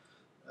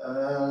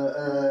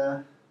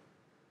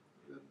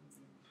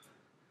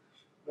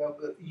 Well,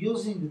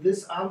 using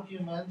this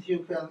argument, you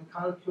can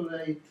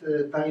calculate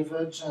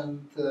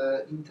divergent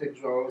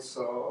integrals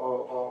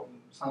or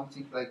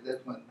something like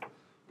that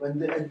when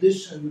the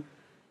addition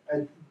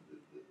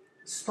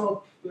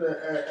stop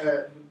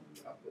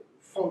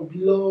fall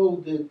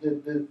below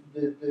the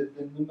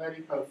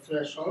numerical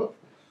threshold,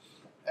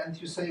 and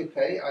you say,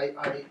 okay,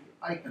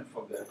 I can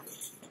forget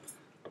it.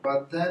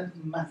 But then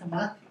in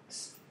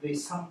mathematics, they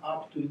sum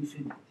up to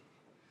infinity.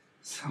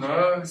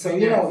 So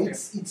you know,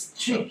 it's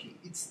tricky.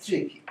 It's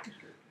tricky.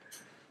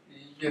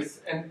 Yes,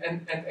 and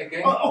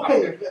again. Oh,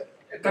 okay.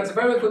 That's a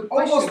very good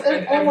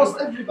question. Almost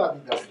everybody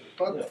does it.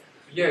 But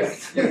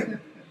yes.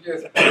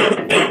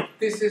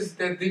 This is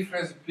the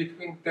difference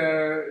between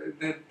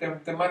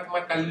the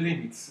mathematical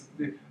limits,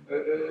 the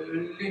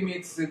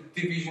limits,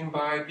 division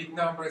by big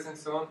numbers and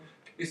so on.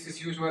 This is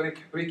usually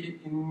tricky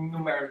in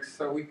numerics,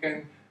 so we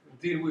can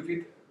deal with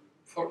it.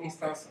 For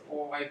instance,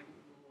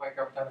 like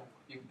I've done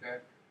in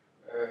the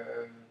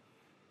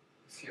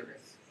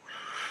series.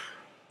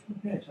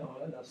 Okay, so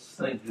let's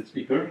thank the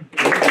speaker.